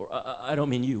privileged. Or I don't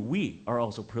mean you, we are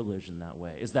also privileged in that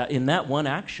way. Is that in that one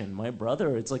action, my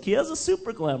brother, it's like he has a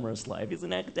super glamorous life. He's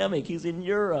an academic, he's in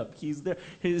Europe, he's there.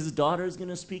 His daughter's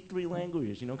gonna speak 3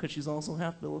 languages, you know, because she's also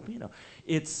half Filipino.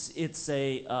 It's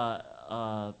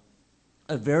a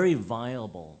very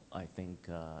viable, I think,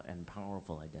 and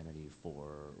powerful identity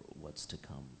for what's to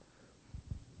come.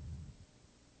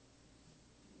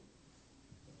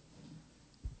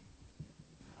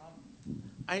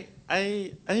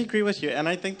 I agree with you, and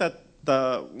I think that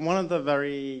one of the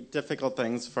very difficult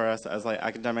things for us as like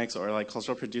academics or like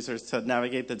cultural producers to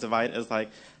navigate the divide is like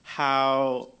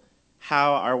how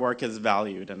our work is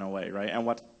valued in a way, right? And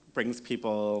what brings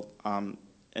people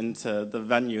into the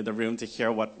venue, the room, to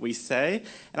hear what we say.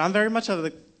 And I'm very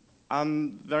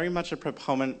much a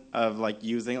proponent of like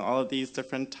using all of these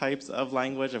different types of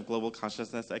language, of global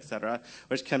consciousness, etc.,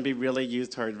 which can be really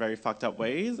used toward very fucked up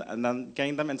ways, and then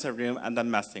getting them into a room and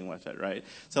then messing with it, right?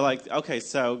 So like, okay,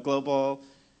 so global,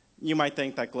 you might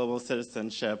think that global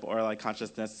citizenship or like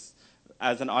consciousness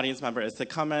as an audience member is to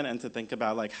come in and to think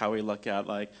about like how we look at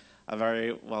like a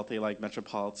very wealthy like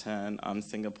metropolitan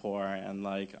Singapore and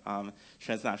like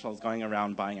transnationals going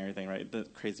around buying everything, right? The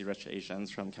crazy rich Asians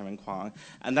from Kevin Kwong.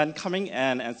 And then coming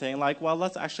in and saying like, well,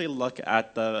 let's actually look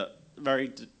at the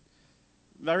very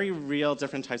very real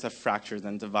different types of fractures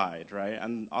and divide, right?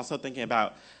 And also thinking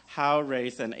about how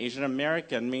race and Asian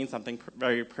American means something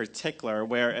very particular,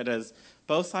 where it is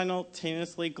both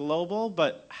simultaneously global,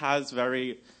 but has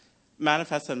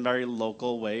manifests in very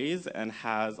local ways and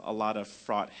has a lot of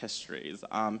fraught histories.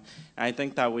 And I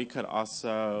think that we could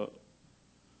also,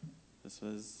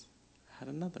 had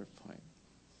another point.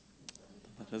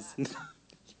 That is,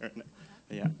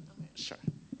 yeah, sure.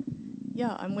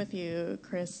 Yeah, I'm with you,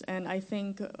 Chris. And I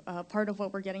think part of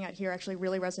what we're getting at here actually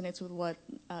really resonates with what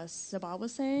Sabah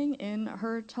was saying in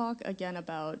her talk, again,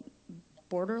 about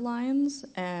borderlines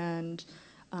and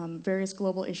various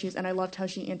global issues. And I loved how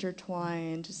she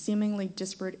intertwined seemingly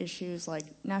disparate issues like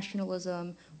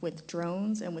nationalism with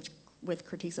drones and with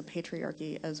critiques of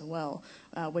patriarchy as well,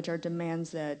 which are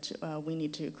demands that we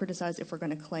need to criticize if we're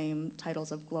going to claim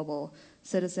titles of global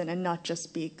citizen and not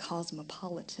just be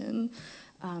cosmopolitan.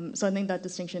 So I think that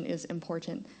distinction is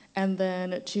important. And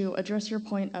then to address your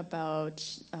point about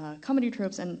comedy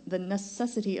tropes and the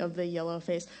necessity of the yellow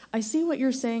face, I see what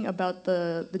you're saying about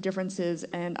the differences,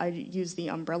 and I use the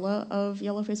umbrella of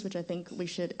yellow face, which I think we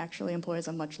should actually employ as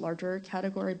a much larger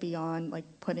category beyond like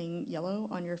putting yellow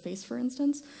on your face, for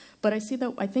instance. But I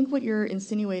think what you're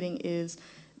insinuating is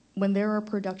when there are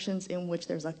productions in which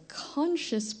there's a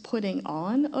conscious putting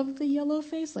on of the yellow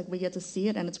face, like we get to see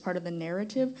it and it's part of the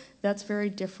narrative, that's very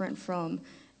different from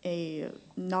a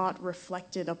not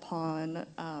reflected upon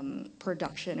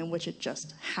production in which it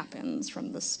just happens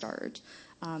from the start.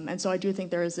 And so I do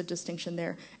think there is a distinction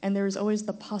there. And there is always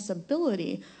the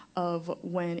possibility of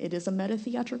when it is a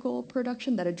meta-theatrical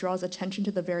production that it draws attention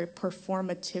to the very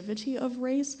performativity of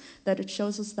race, that it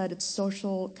shows us that it's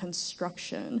social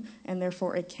construction and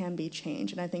therefore it can be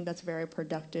changed. And I think that's very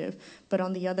productive. But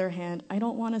on the other hand, I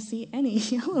don't want to see any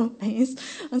yellow face,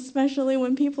 especially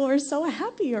when people are so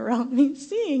happy around me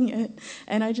seeing it.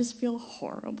 And I just feel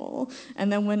horrible.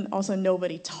 And then when also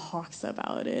nobody talks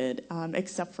about it,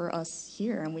 except for us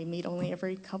here, and we meet only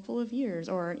every couple of years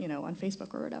or, you know, on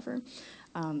Facebook or whatever.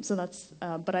 So that's,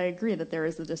 but I agree that there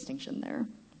is a distinction there.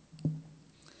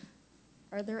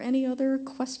 Are there any other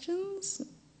questions?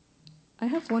 I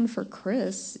have one for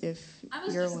Chris, if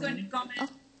you're willing.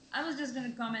 I was just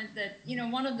going to comment that, you know,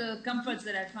 one of the comforts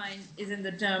that I find is in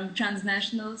the term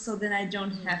transnational, so then I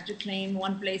don't have to claim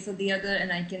one place or the other,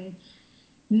 and I can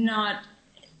not,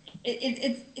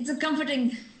 it's a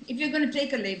comforting, if you're going to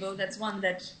take a label, that's one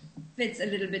that fits a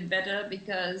little bit better,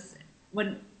 because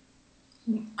when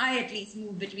I at least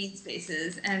move between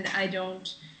spaces and I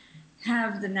don't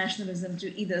have the nationalism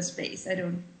to either space. I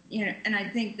don't, you know, and I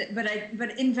think that,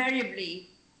 but invariably,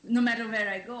 no matter where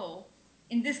I go,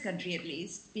 in this country at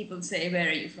least, people say, where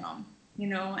are you from? You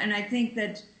know, and I think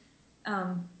that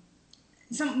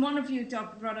one of you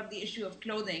brought up the issue of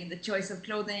clothing, the choice of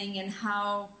clothing and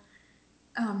how,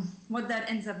 what that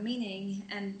ends up meaning.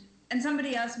 And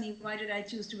somebody asked me, why did I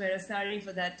choose to wear a sari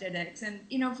for that TEDx? And,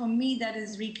 you know, for me, that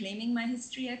is reclaiming my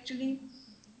history, actually.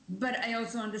 But I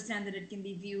also understand that it can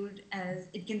be viewed as,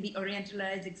 it can be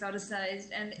orientalized,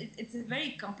 exoticized, and it's a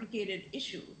very complicated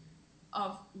issue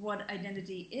of what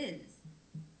identity is.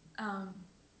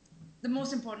 The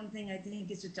most important thing, I think,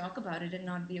 is to talk about it and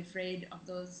not be afraid of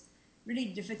those really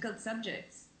difficult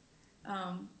subjects.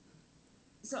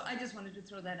 So I just wanted to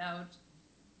throw that out.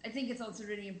 I think it's also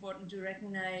really important to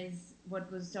recognize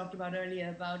what was talked about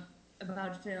earlier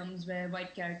about films where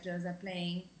white characters are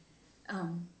playing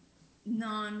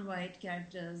non-white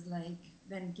characters like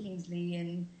Ben Kingsley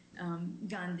and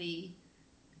Gandhi,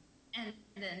 and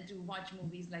then to watch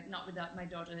movies like Not Without My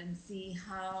Daughter and see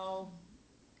how,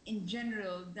 in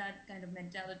general, that kind of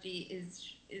mentality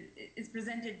is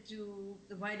presented to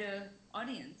the wider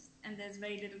audience, and there's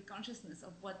very little consciousness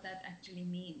of what that actually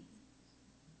means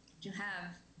to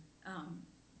have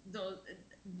those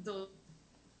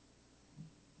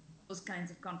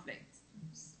kinds of conflicts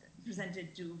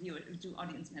presented to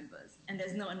audience members, and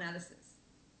there's no analysis.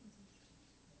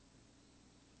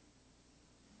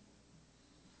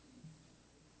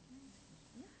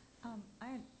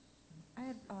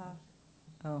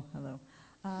 Oh, hello.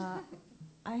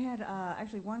 I had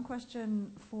actually one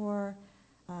question for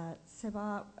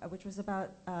Sabah, which was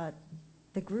about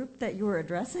the group that you were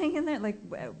addressing in there. Like,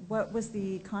 what was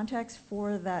the context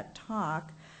for that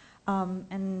talk?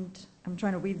 And I'm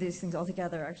trying to weave these things all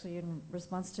together, actually, in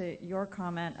response to your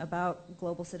comment about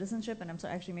global citizenship. And I'm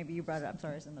sorry, actually, maybe you brought it up. I'm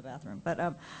sorry, I was in the bathroom. But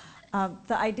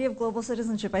the idea of global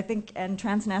citizenship, I think, and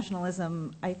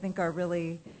transnationalism, I think, are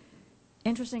really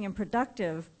interesting and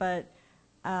productive. But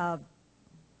I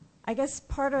guess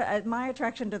part of my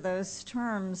attraction to those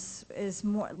terms is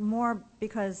more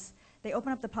because they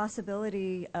open up the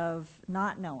possibility of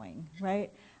not knowing,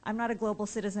 right? I'm not a global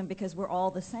citizen because we're all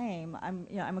the same.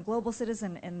 I'm a global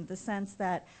citizen in the sense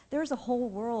that there's a whole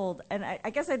world, and I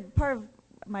guess part of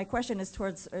my question is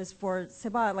for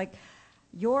Seba, like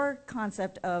your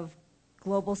concept of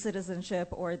global citizenship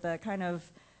or the kind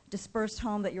of dispersed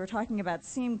home that you were talking about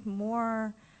seemed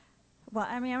more, well,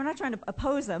 I mean, I'm not trying to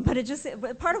oppose them,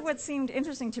 but part of what seemed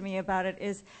interesting to me about it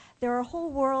is there are whole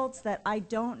worlds that I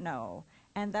don't know,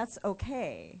 and that's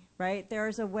okay, right?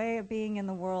 There's a way of being in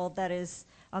the world that is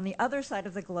on the other side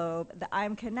of the globe that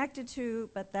I'm connected to,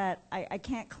 but that I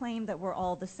can't claim that we're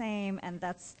all the same, and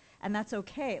that's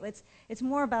okay. It's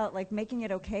more about like making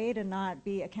it okay to not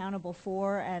be accountable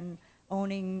for and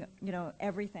owning,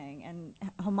 everything and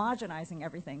homogenizing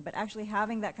everything, but actually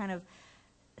having that kind of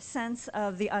sense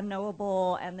of the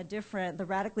unknowable and the different, the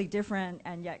radically different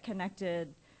and yet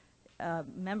connected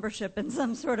membership in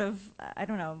some sort of,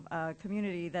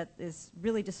 community that is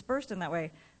really dispersed in that way.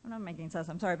 I'm not making sense,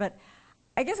 I'm sorry, but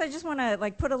I guess I just want to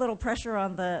like put a little pressure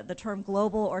on the term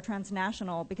global or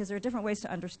transnational, because there are different ways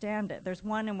to understand it. There's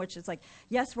one in which it's like,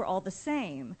 yes, we're all the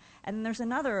same. And then there's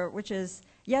another which is,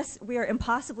 yes, we are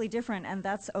impossibly different, and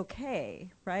that's okay,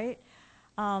 right?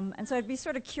 And so I'd be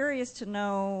sort of curious to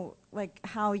know like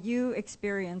how you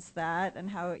experience that and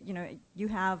how, you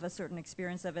have a certain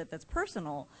experience of it that's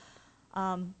personal.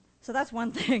 So that's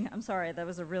one thing. I'm sorry, that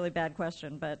was a really bad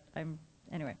question, but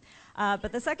anyway.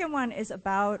 But the second one is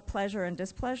about pleasure and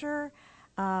displeasure.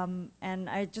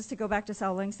 And just to go back to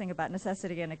Sao Ling's thing about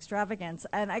necessity and extravagance,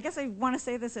 and I guess I want to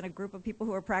say this in a group of people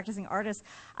who are practicing artists,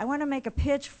 I want to make a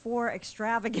pitch for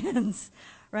extravagance,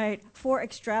 right? For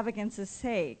extravagance's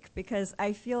sake, because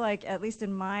I feel like, at least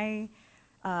in my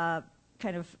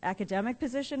kind of academic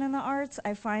position in the arts,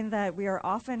 I find that we are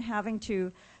often having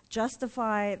to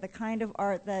justify the kind of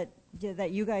art that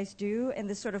you guys do in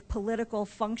this sort of political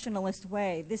functionalist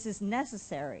way. This is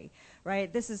necessary,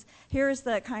 right? Here's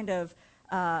the kind of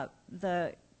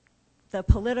the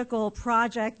political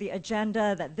project, the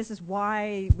agenda, that this is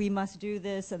why we must do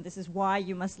this and this is why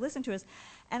you must listen to us.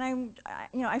 And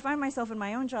I find myself in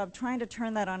my own job trying to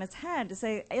turn that on its head to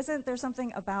say, isn't there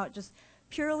something about just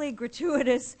purely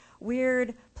gratuitous,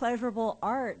 weird, pleasurable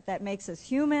art that makes us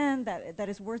human, that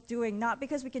is worth doing, not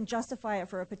because we can justify it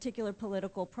for a particular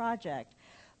political project,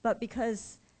 but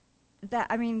because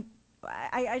I'm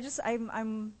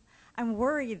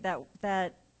worried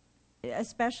that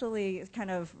especially kind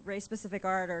of race-specific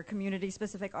art or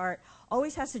community-specific art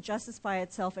always has to justify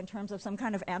itself in terms of some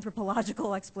kind of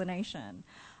anthropological explanation,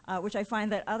 which I find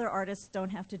that other artists don't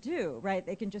have to do, right?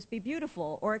 They can just be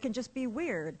beautiful, or it can just be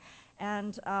weird.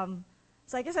 And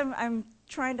so I guess I'm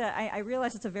trying to, I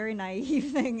realize it's a very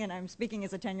naive thing, and I'm speaking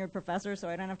as a tenured professor, so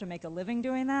I don't have to make a living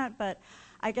doing that, but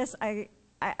I guess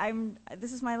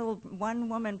this is my little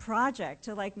one-woman project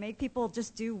to like make people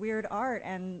just do weird art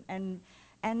and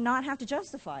not have to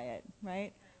justify it,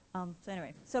 right? So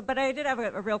anyway, but I did have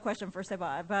a real question for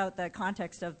Seba about the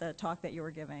context of the talk that you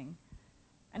were giving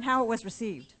and how it was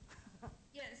received.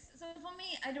 Yes, so for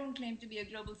me, I don't claim to be a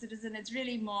global citizen. It's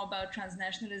really more about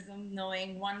transnationalism,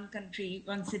 knowing one country,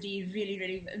 one city,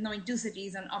 really, knowing two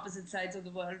cities on opposite sides of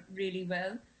the world really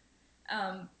well.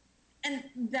 And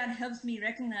that helps me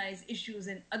recognize issues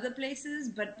in other places,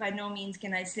 but by no means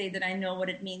can I say that I know what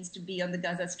it means to be on the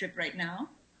Gaza Strip right now.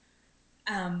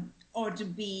 Or to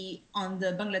be on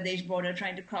the Bangladesh border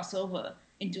trying to cross over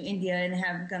into India and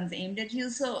have guns aimed at you.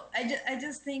 So I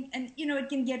just think, and it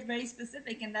can get very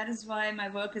specific, and that is why my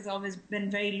work has always been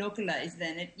very localized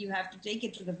then. You have to take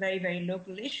it to the very, very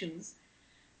local issues.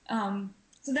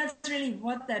 So that's really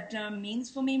what that term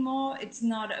means for me more. It's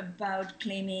not about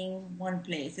claiming one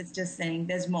place. It's just saying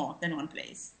there's more than one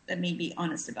place. Let me be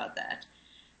honest about that.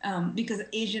 Because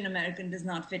Asian American does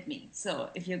not fit me.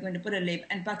 So if you're going to put a label,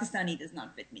 and Pakistani does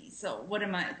not fit me. So what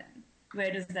am I then?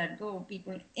 Where does that go?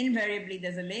 People, invariably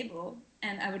there's a label,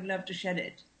 and I would love to shed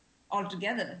it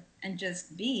altogether and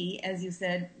just be, as you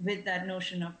said, with that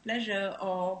notion of pleasure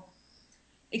or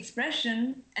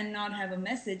expression and not have a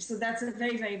message. So that's a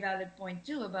very, very valid point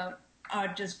too about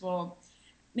art just for,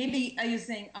 maybe are you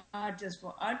saying art just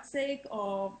for art's sake,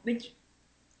 or which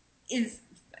is,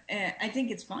 I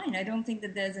think it's fine. I don't think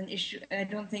that there's an issue. I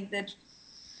don't think that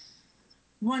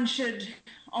one should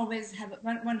always have,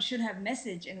 one should have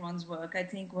message in one's work. I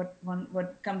think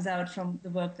what comes out from the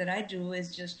work that I do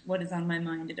is just what is on my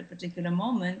mind at a particular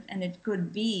moment, and it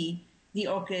could be the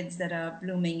orchids that are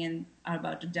blooming and are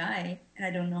about to die, and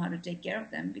I don't know how to take care of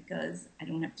them because I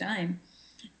don't have time.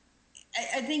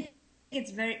 I think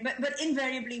it's very, but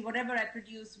invariably whatever I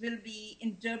produce will be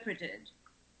interpreted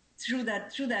through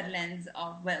that lens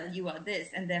of, well, you are this,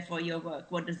 and therefore your work,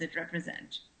 what does it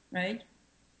represent, right?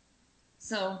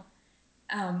 So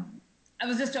I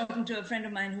was just talking to a friend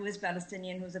of mine who is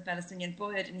Palestinian, who's a Palestinian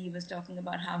poet, and he was talking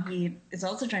about how he is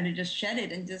also trying to just shed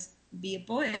it and just be a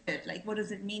poet. Like, what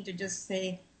does it mean to just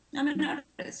say, I'm an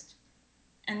artist,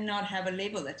 and not have a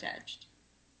label attached?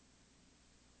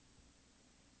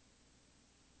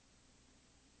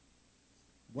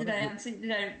 Did I answer?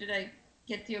 Did I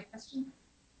get to your question,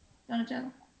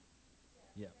 Donatello?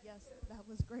 Yeah. Yes, that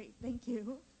was great. Thank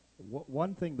you.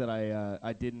 One thing that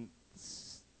I didn't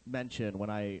mention when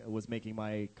I was making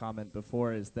my comment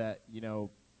before is that, you know,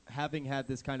 having had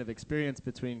this kind of experience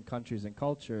between countries and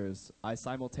cultures, I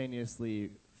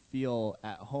simultaneously feel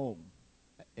at home.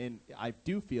 And I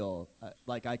do feel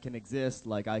like I can exist,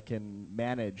 like I can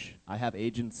manage. I have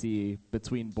agency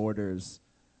between borders,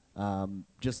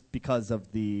 just because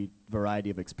of the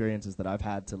variety of experiences that I've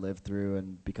had to live through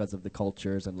and because of the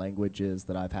cultures and languages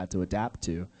that I've had to adapt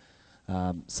to.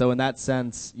 So in that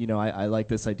sense, you know, I like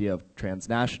this idea of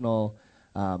transnational.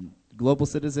 Global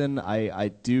citizen, I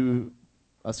do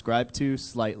ascribe to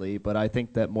slightly, but I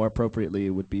think that more appropriately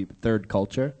would be third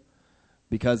culture.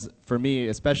 Because for me,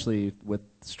 especially with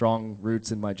strong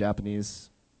roots in my Japanese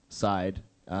side,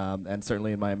 and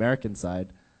certainly in my American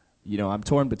side, you know, I'm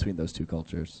torn between those two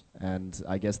cultures. And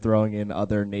I guess throwing in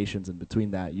other nations in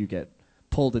between that, you get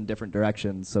pulled in different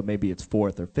directions, so maybe it's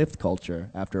fourth or fifth culture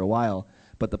after a while.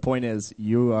 But the point is,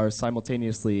 you are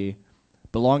simultaneously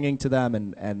belonging to them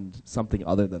and something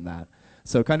other than that.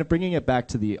 So kind of bringing it back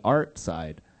to the art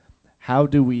side, how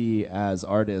do we as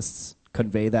artists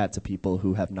convey that to people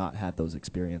who have not had those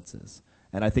experiences?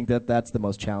 And I think that that's the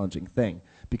most challenging thing.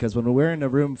 Because when we're in a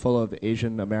room full of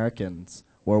Asian Americans,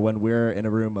 or when we're in a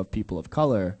room of people of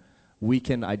color, we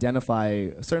can identify,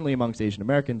 certainly amongst Asian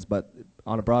Americans, but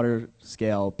on a broader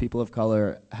scale, people of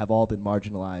color have all been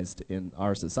marginalized in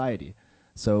our society.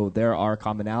 So there are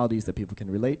commonalities that people can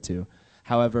relate to.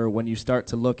 However, when you start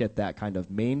to look at that kind of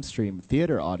mainstream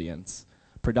theater audience,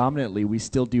 predominantly we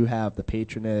still do have the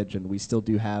patronage and we still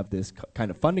do have this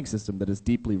kind of funding system that is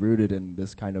deeply rooted in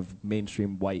this kind of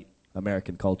mainstream white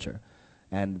American culture.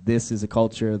 And this is a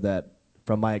culture that,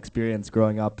 from my experience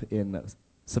growing up in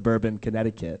suburban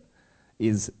Connecticut,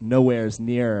 is nowhere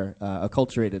near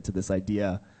acculturated to this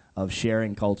idea of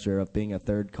sharing culture, of being a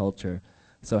third culture.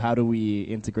 So how do we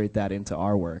integrate that into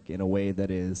our work in a way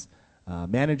that is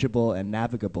manageable and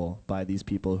navigable by these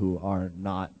people who are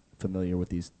not familiar with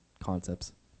these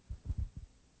concepts?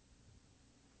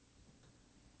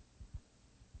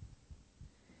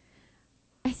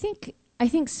 I think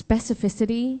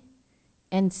specificity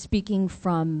and speaking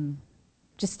from,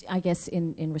 just I guess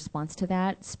in response to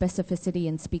that, specificity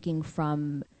and speaking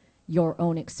from your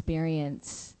own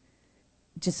experience,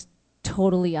 just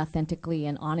totally authentically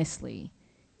and honestly,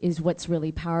 is what's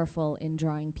really powerful in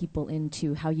drawing people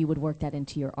into how you would work that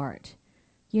into your art.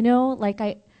 You know, like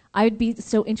I'd be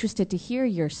so interested to hear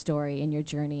your story and your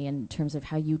journey in terms of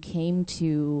how you came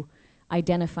to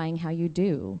identifying how you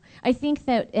do. I think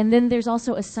that, and then there's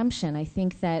also assumption. I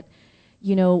think that,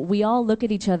 you know, we all look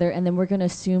at each other and then we're going to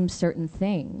assume certain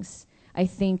things. I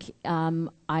think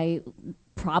I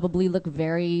probably look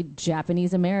very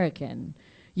Japanese American,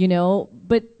 you know,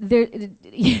 but there,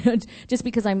 you know, just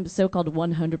because I'm so-called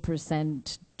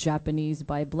 100% Japanese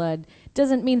by blood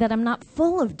doesn't mean that I'm not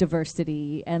full of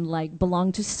diversity and like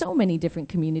belong to so many different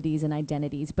communities and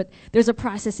identities. But there's a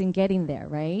process in getting there,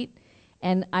 right?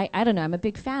 And I don't know, I'm a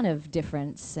big fan of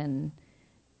difference, and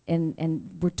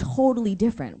we're totally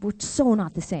different. We're so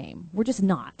not the same. We're just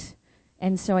not.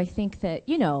 And so I think that,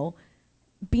 you know,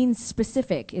 being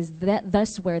specific is that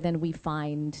thus where then we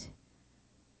find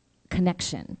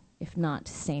connection, if not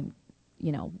same,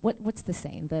 you know, what's the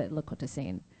saying, the Lakota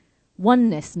saying?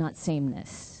 Oneness, not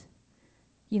sameness,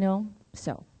 you know,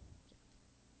 so.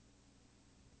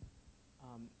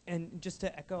 And just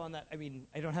to echo on that, I mean,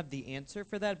 I don't have the answer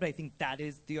for that, but I think that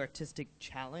is the artistic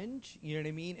challenge, you know what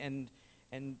I mean?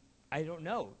 And I don't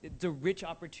know, it's a rich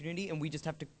opportunity and we just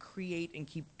have to create and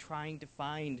keep trying to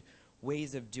find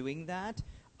ways of doing that.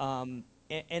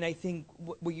 And I think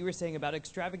what you were saying about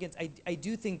extravagance, I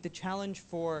do think the challenge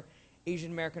for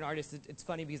Asian American artists, it's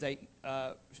funny because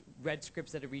I read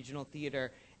scripts at a regional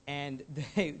theater and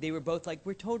they were both like,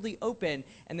 we're totally open.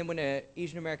 And then when an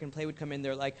Asian American play would come in,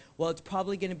 they're like, well, it's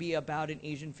probably going to be about an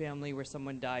Asian family where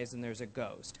someone dies and there's a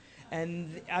ghost.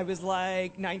 And I was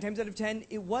like, 9 times out of 10,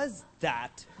 it was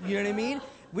that. You know what I mean?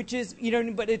 Which is, you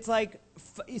know, but it's like,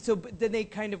 so but then they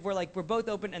kind of were like, we're both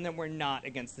open and then we're not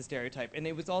against the stereotype. And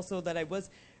it was also that I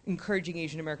was encouraging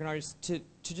Asian American artists to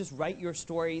just write your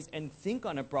stories and think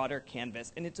on a broader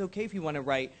canvas. And it's okay if you want to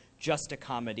write just a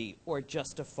comedy or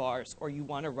just a farce, or you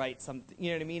want to write something,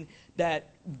 you know what I mean, that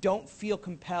don't feel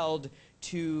compelled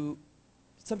to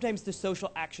sometimes the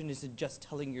social action isn't just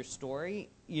telling your story,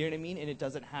 you know what I mean? And it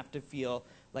doesn't have to feel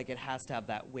like it has to have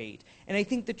that weight. And I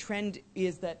think the trend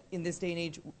is that in this day and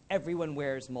age, everyone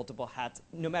wears multiple hats,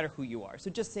 no matter who you are. So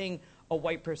just saying a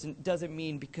white person doesn't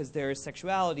mean because there's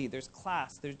sexuality, there's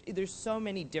class, there's so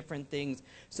many different things.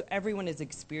 So everyone is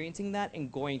experiencing that and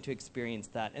going to experience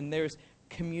that. And there's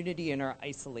community in our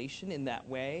isolation in that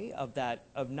way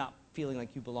of not feeling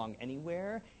like you belong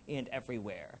anywhere and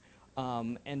everywhere.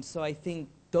 And so I think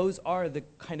those are the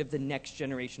kind of the next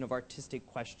generation of artistic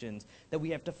questions that we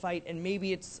have to fight. And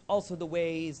maybe it's also the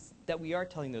ways that we are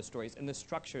telling those stories and the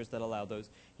structures that allow those,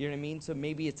 you know what I mean? So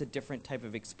maybe it's a different type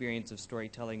of experience of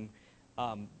storytelling,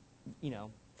 you know,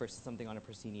 versus something on a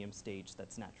proscenium stage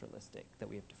that's naturalistic that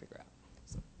we have to figure out.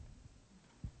 So.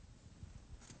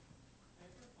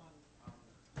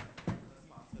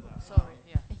 Sorry,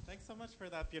 yeah. Thanks so much for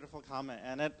that beautiful comment.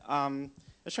 And it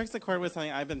strikes a chord with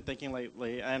something I've been thinking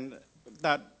lately, and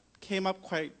that came up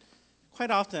quite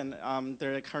often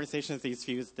during the conversations these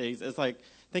few days, is like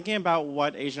thinking about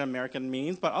what Asian American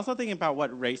means, but also thinking about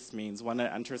what race means when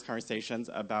it enters conversations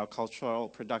about cultural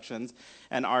productions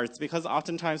and arts. Because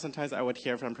sometimes I would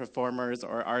hear from performers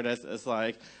or artists is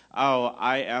like, oh,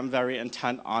 I am very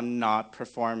intent on not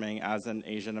performing as an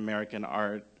Asian American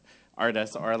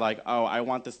artist, or like, oh, I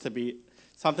want this to be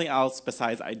something else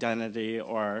besides identity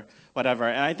or whatever.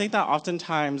 And I think that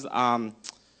oftentimes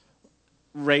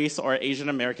race or Asian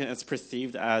American is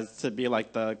perceived as to be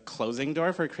like the closing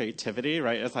door for creativity,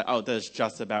 right? It's like, oh, this is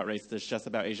just about race, this is just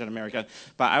about Asian American.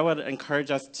 But I would encourage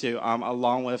us to,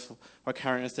 along with what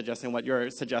Karen is suggesting, what you're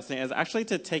suggesting, is actually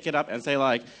to take it up and say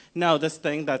like, no, this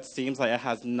thing that seems like it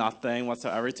has nothing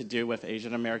whatsoever to do with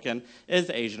Asian American is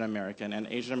Asian American, and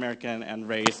Asian American and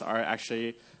race are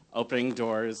actually opening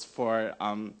doors for,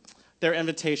 they're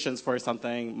invitations for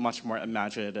something much more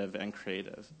imaginative and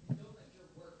creative.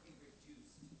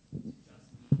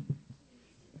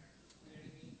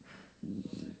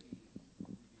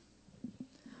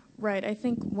 Right, I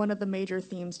think one of the major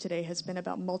themes today has been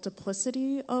about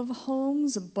multiplicity of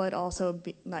homes, but also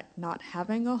not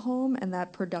having a home, and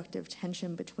that productive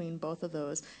tension between both of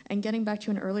those. And getting back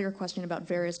to an earlier question about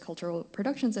various cultural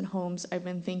productions in homes, I've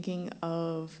been thinking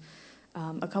of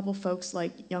a couple folks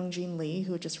like Young-Jean Lee,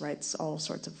 who just writes all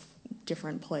sorts of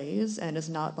different plays and is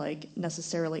not like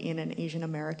necessarily in an Asian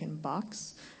American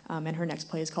box. And her next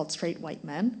play is called Straight White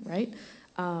Men, right?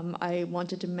 I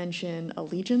wanted to mention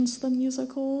Allegiance, the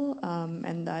musical,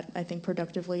 and that I think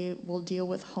productively will deal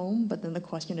with home, but then the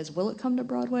question is, will it come to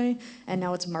Broadway? And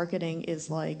now its marketing is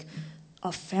like,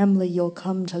 a family you'll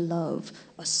come to love,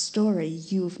 a story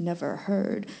you've never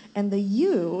heard. And the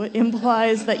you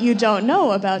implies that you don't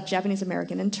know about Japanese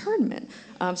American internment.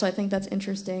 So I think that's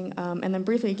interesting. And then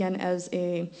briefly again, as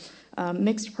a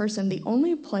mixed person, the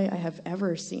only play I have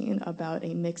ever seen about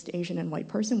a mixed Asian and white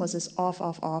person was this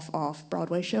off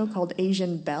Broadway show called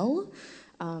Asian Belle.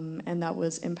 And that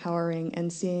was empowering,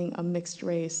 and seeing a mixed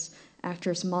race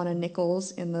actress, Mona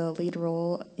Nichols, in the lead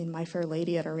role in My Fair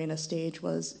Lady at Arena Stage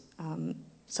was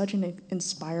such an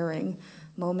inspiring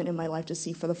moment in my life to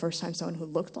see for the first time someone who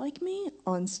looked like me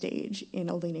on stage in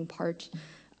a leading part.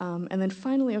 And then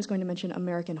finally, I was going to mention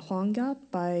American Hwanga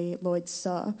by Lloyd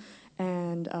Suh.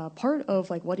 And part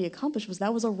of like what he accomplished was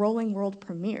that was a rolling world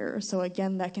premiere. So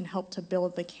again, that can help to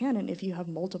build the canon if you have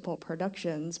multiple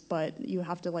productions, but you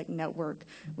have to like network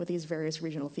with these various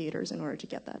regional theaters in order to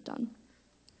get that done.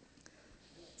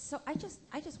 So I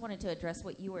just wanted to address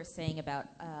what you were saying about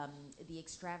the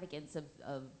extravagance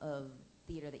of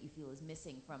theater that you feel is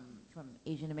missing from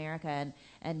Asian America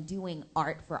and doing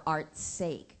art for art's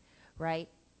sake, right?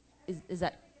 Is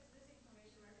that?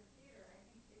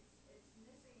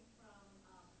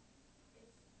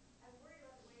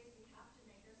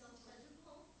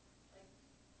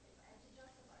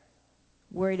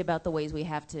 Worried about the ways we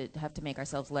have to make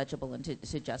ourselves legible and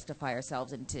to justify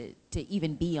ourselves and to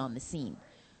even be on the scene.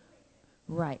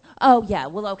 Right. Oh yeah.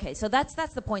 Well, okay. So that's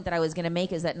the point that I was going to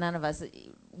make, is that none of us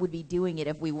would be doing it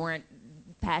if we weren't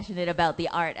passionate about the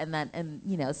art, and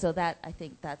you know, so that I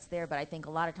think that's there. But I think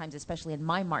a lot of times, especially in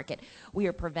my market, we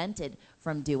are prevented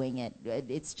from doing it.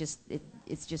 It's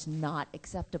just not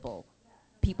acceptable.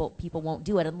 People won't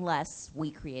do it unless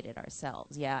we create it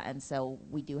ourselves. Yeah. And so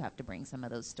we do have to bring some of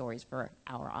those stories for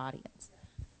our audience.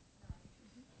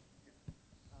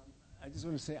 I just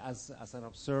want to say, as an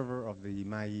observer of the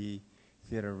Mayi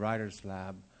Theater Writers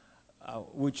Lab,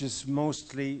 which is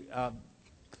mostly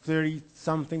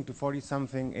 30-something to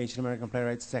 40-something Asian American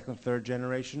playwrights, second, third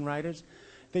generation writers,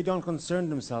 they don't concern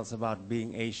themselves about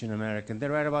being Asian American. They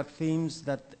write about themes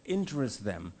that interest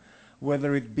them,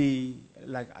 whether it be,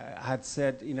 like I had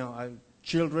said, you know,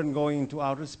 children going into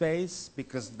outer space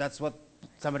because that's what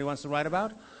somebody wants to write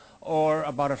about, or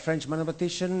about a French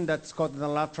mathematician that's caught in the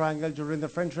love triangle during the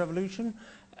French Revolution,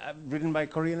 written by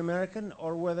Korean American,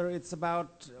 or whether it's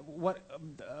about what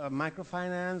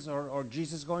microfinance or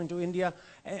Jesus going to India.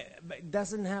 It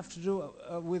doesn't have to do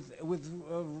with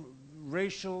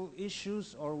racial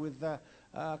issues or with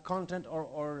content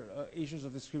or issues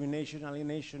of discrimination,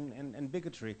 alienation, and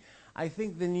bigotry. I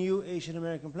think the new Asian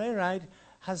American playwright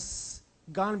has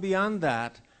gone beyond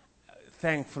that,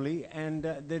 thankfully, and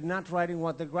they're not writing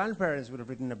what their grandparents would have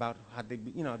written about had they,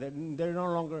 they're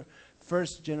no longer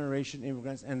first-generation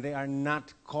immigrants, and they are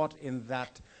not caught in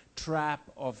that trap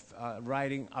of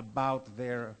writing about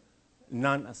their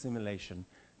non-assimilation,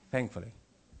 thankfully.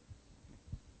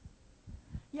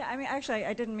 Yeah, I mean, actually,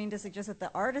 I didn't mean to suggest that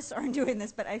the artists aren't doing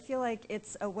this, but I feel like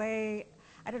it's a way,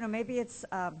 I don't know, maybe it's,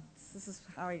 this is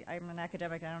how I'm an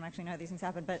academic, I don't actually know how these things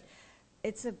happen, but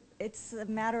it's a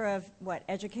matter of, what,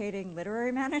 educating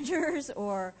literary managers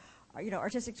or,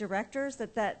 artistic directors,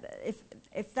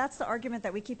 if that's the argument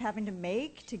that we keep having to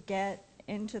make to get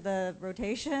into the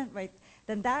rotation, right,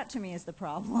 then that to me is the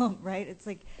problem, right? It's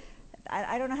like,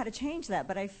 I don't know how to change that,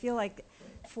 but I feel like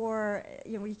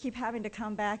we keep having to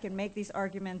come back and make these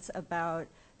arguments about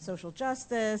social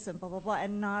justice and blah, blah, blah,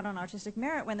 and not on artistic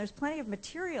merit when there's plenty of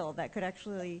material that could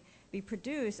actually be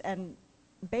produced and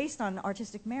based on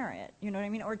artistic merit, you know what I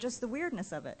mean, or just the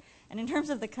weirdness of it. And in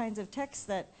terms of the kinds of texts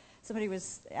that somebody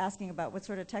was asking about, what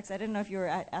sort of texts, I didn't know if you were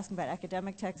asking about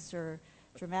academic texts or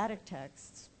dramatic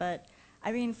texts, but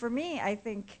I mean, for me, I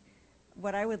think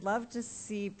what I would love to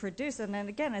see produced, and then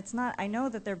again, it's not, I know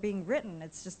that they're being written,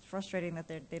 it's just frustrating that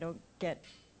they don't get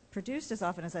produced as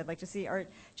often as I'd like to see, are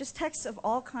just texts of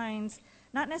all kinds,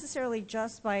 not necessarily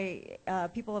just by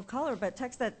people of color, but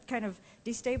texts that kind of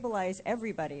destabilize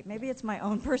everybody. Maybe it's my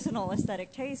own personal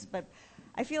aesthetic taste, but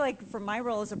I feel like for my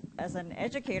role as an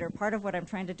educator, part of what I'm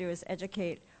trying to do is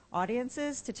educate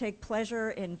audiences to take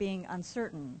pleasure in being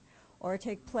uncertain, or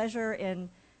take pleasure in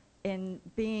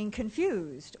being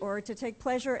confused, or to take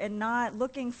pleasure in not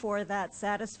looking for that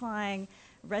satisfying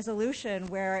resolution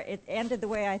where it ended the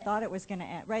way I thought it was going to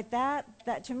end, right?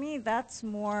 That to me, that's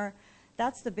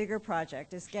the bigger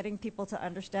project, is getting people to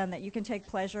understand that you can take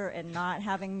pleasure in not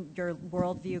having your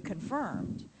worldview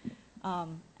confirmed.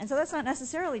 And so that's not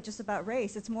necessarily just about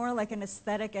race. It's more like an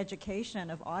aesthetic education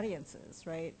of audiences,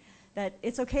 right? That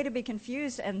it's okay to be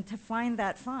confused and to find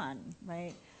that fun,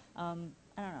 right? I don't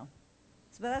know.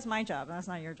 But that's my job, and that's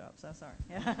not your job, so sorry.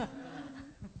 Yeah.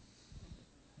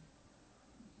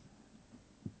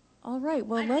 All right,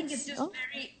 well, I let's... think it's just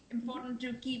very important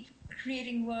to keep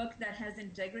creating work that has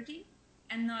integrity,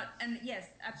 and yes,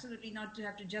 absolutely not to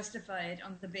have to justify it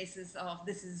on the basis of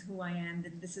this is who I am,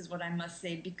 and this is what I must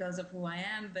say because of who I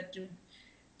am, but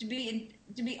to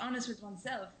be honest with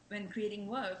oneself when creating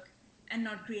work and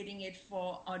not creating it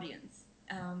for audience.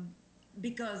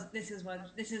 Because this is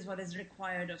what is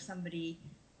required of somebody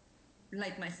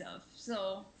like myself.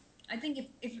 So I think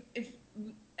if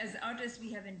as artists we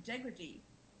have integrity,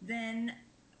 then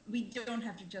we don't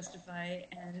have to justify,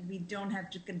 and we don't have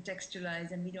to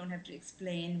contextualize, and we don't have to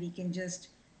explain. We can just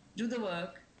do the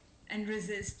work and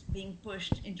resist being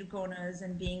pushed into corners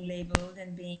and being labeled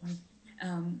and being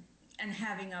and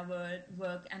having our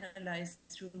work analyzed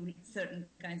through certain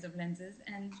kinds of lenses.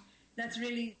 And that's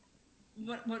really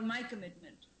what my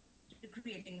commitment to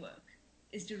creating work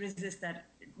is, to resist that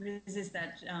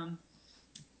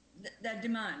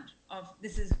demand of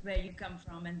this is where you come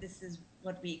from and this is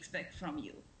what we expect from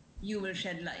you. You will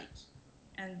shed light.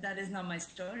 And that is not my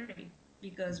story,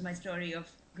 because my story of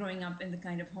growing up in the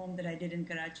kind of home that I did in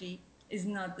Karachi is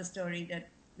not the story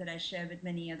that I share with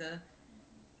many other.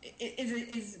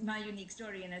 It is my unique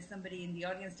story, and as somebody in the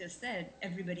audience just said,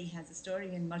 everybody has a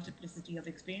story and multiplicity of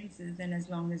experiences, and as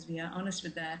long as we are honest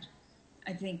with that,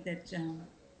 I think that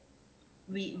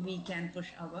we can push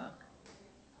our work.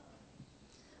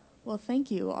 Well,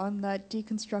 thank you. On that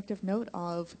deconstructive note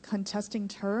of contesting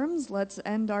terms, let's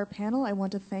end our panel. I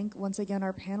want to thank once again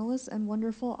our panelists and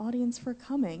wonderful audience for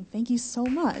coming. Thank you so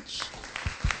much.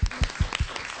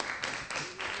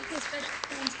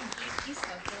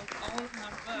 All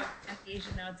hard work at the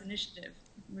Asian Arts Initiative.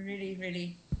 We're really,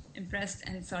 really impressed,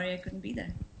 and sorry I couldn't be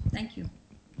there. Thank you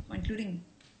for including me.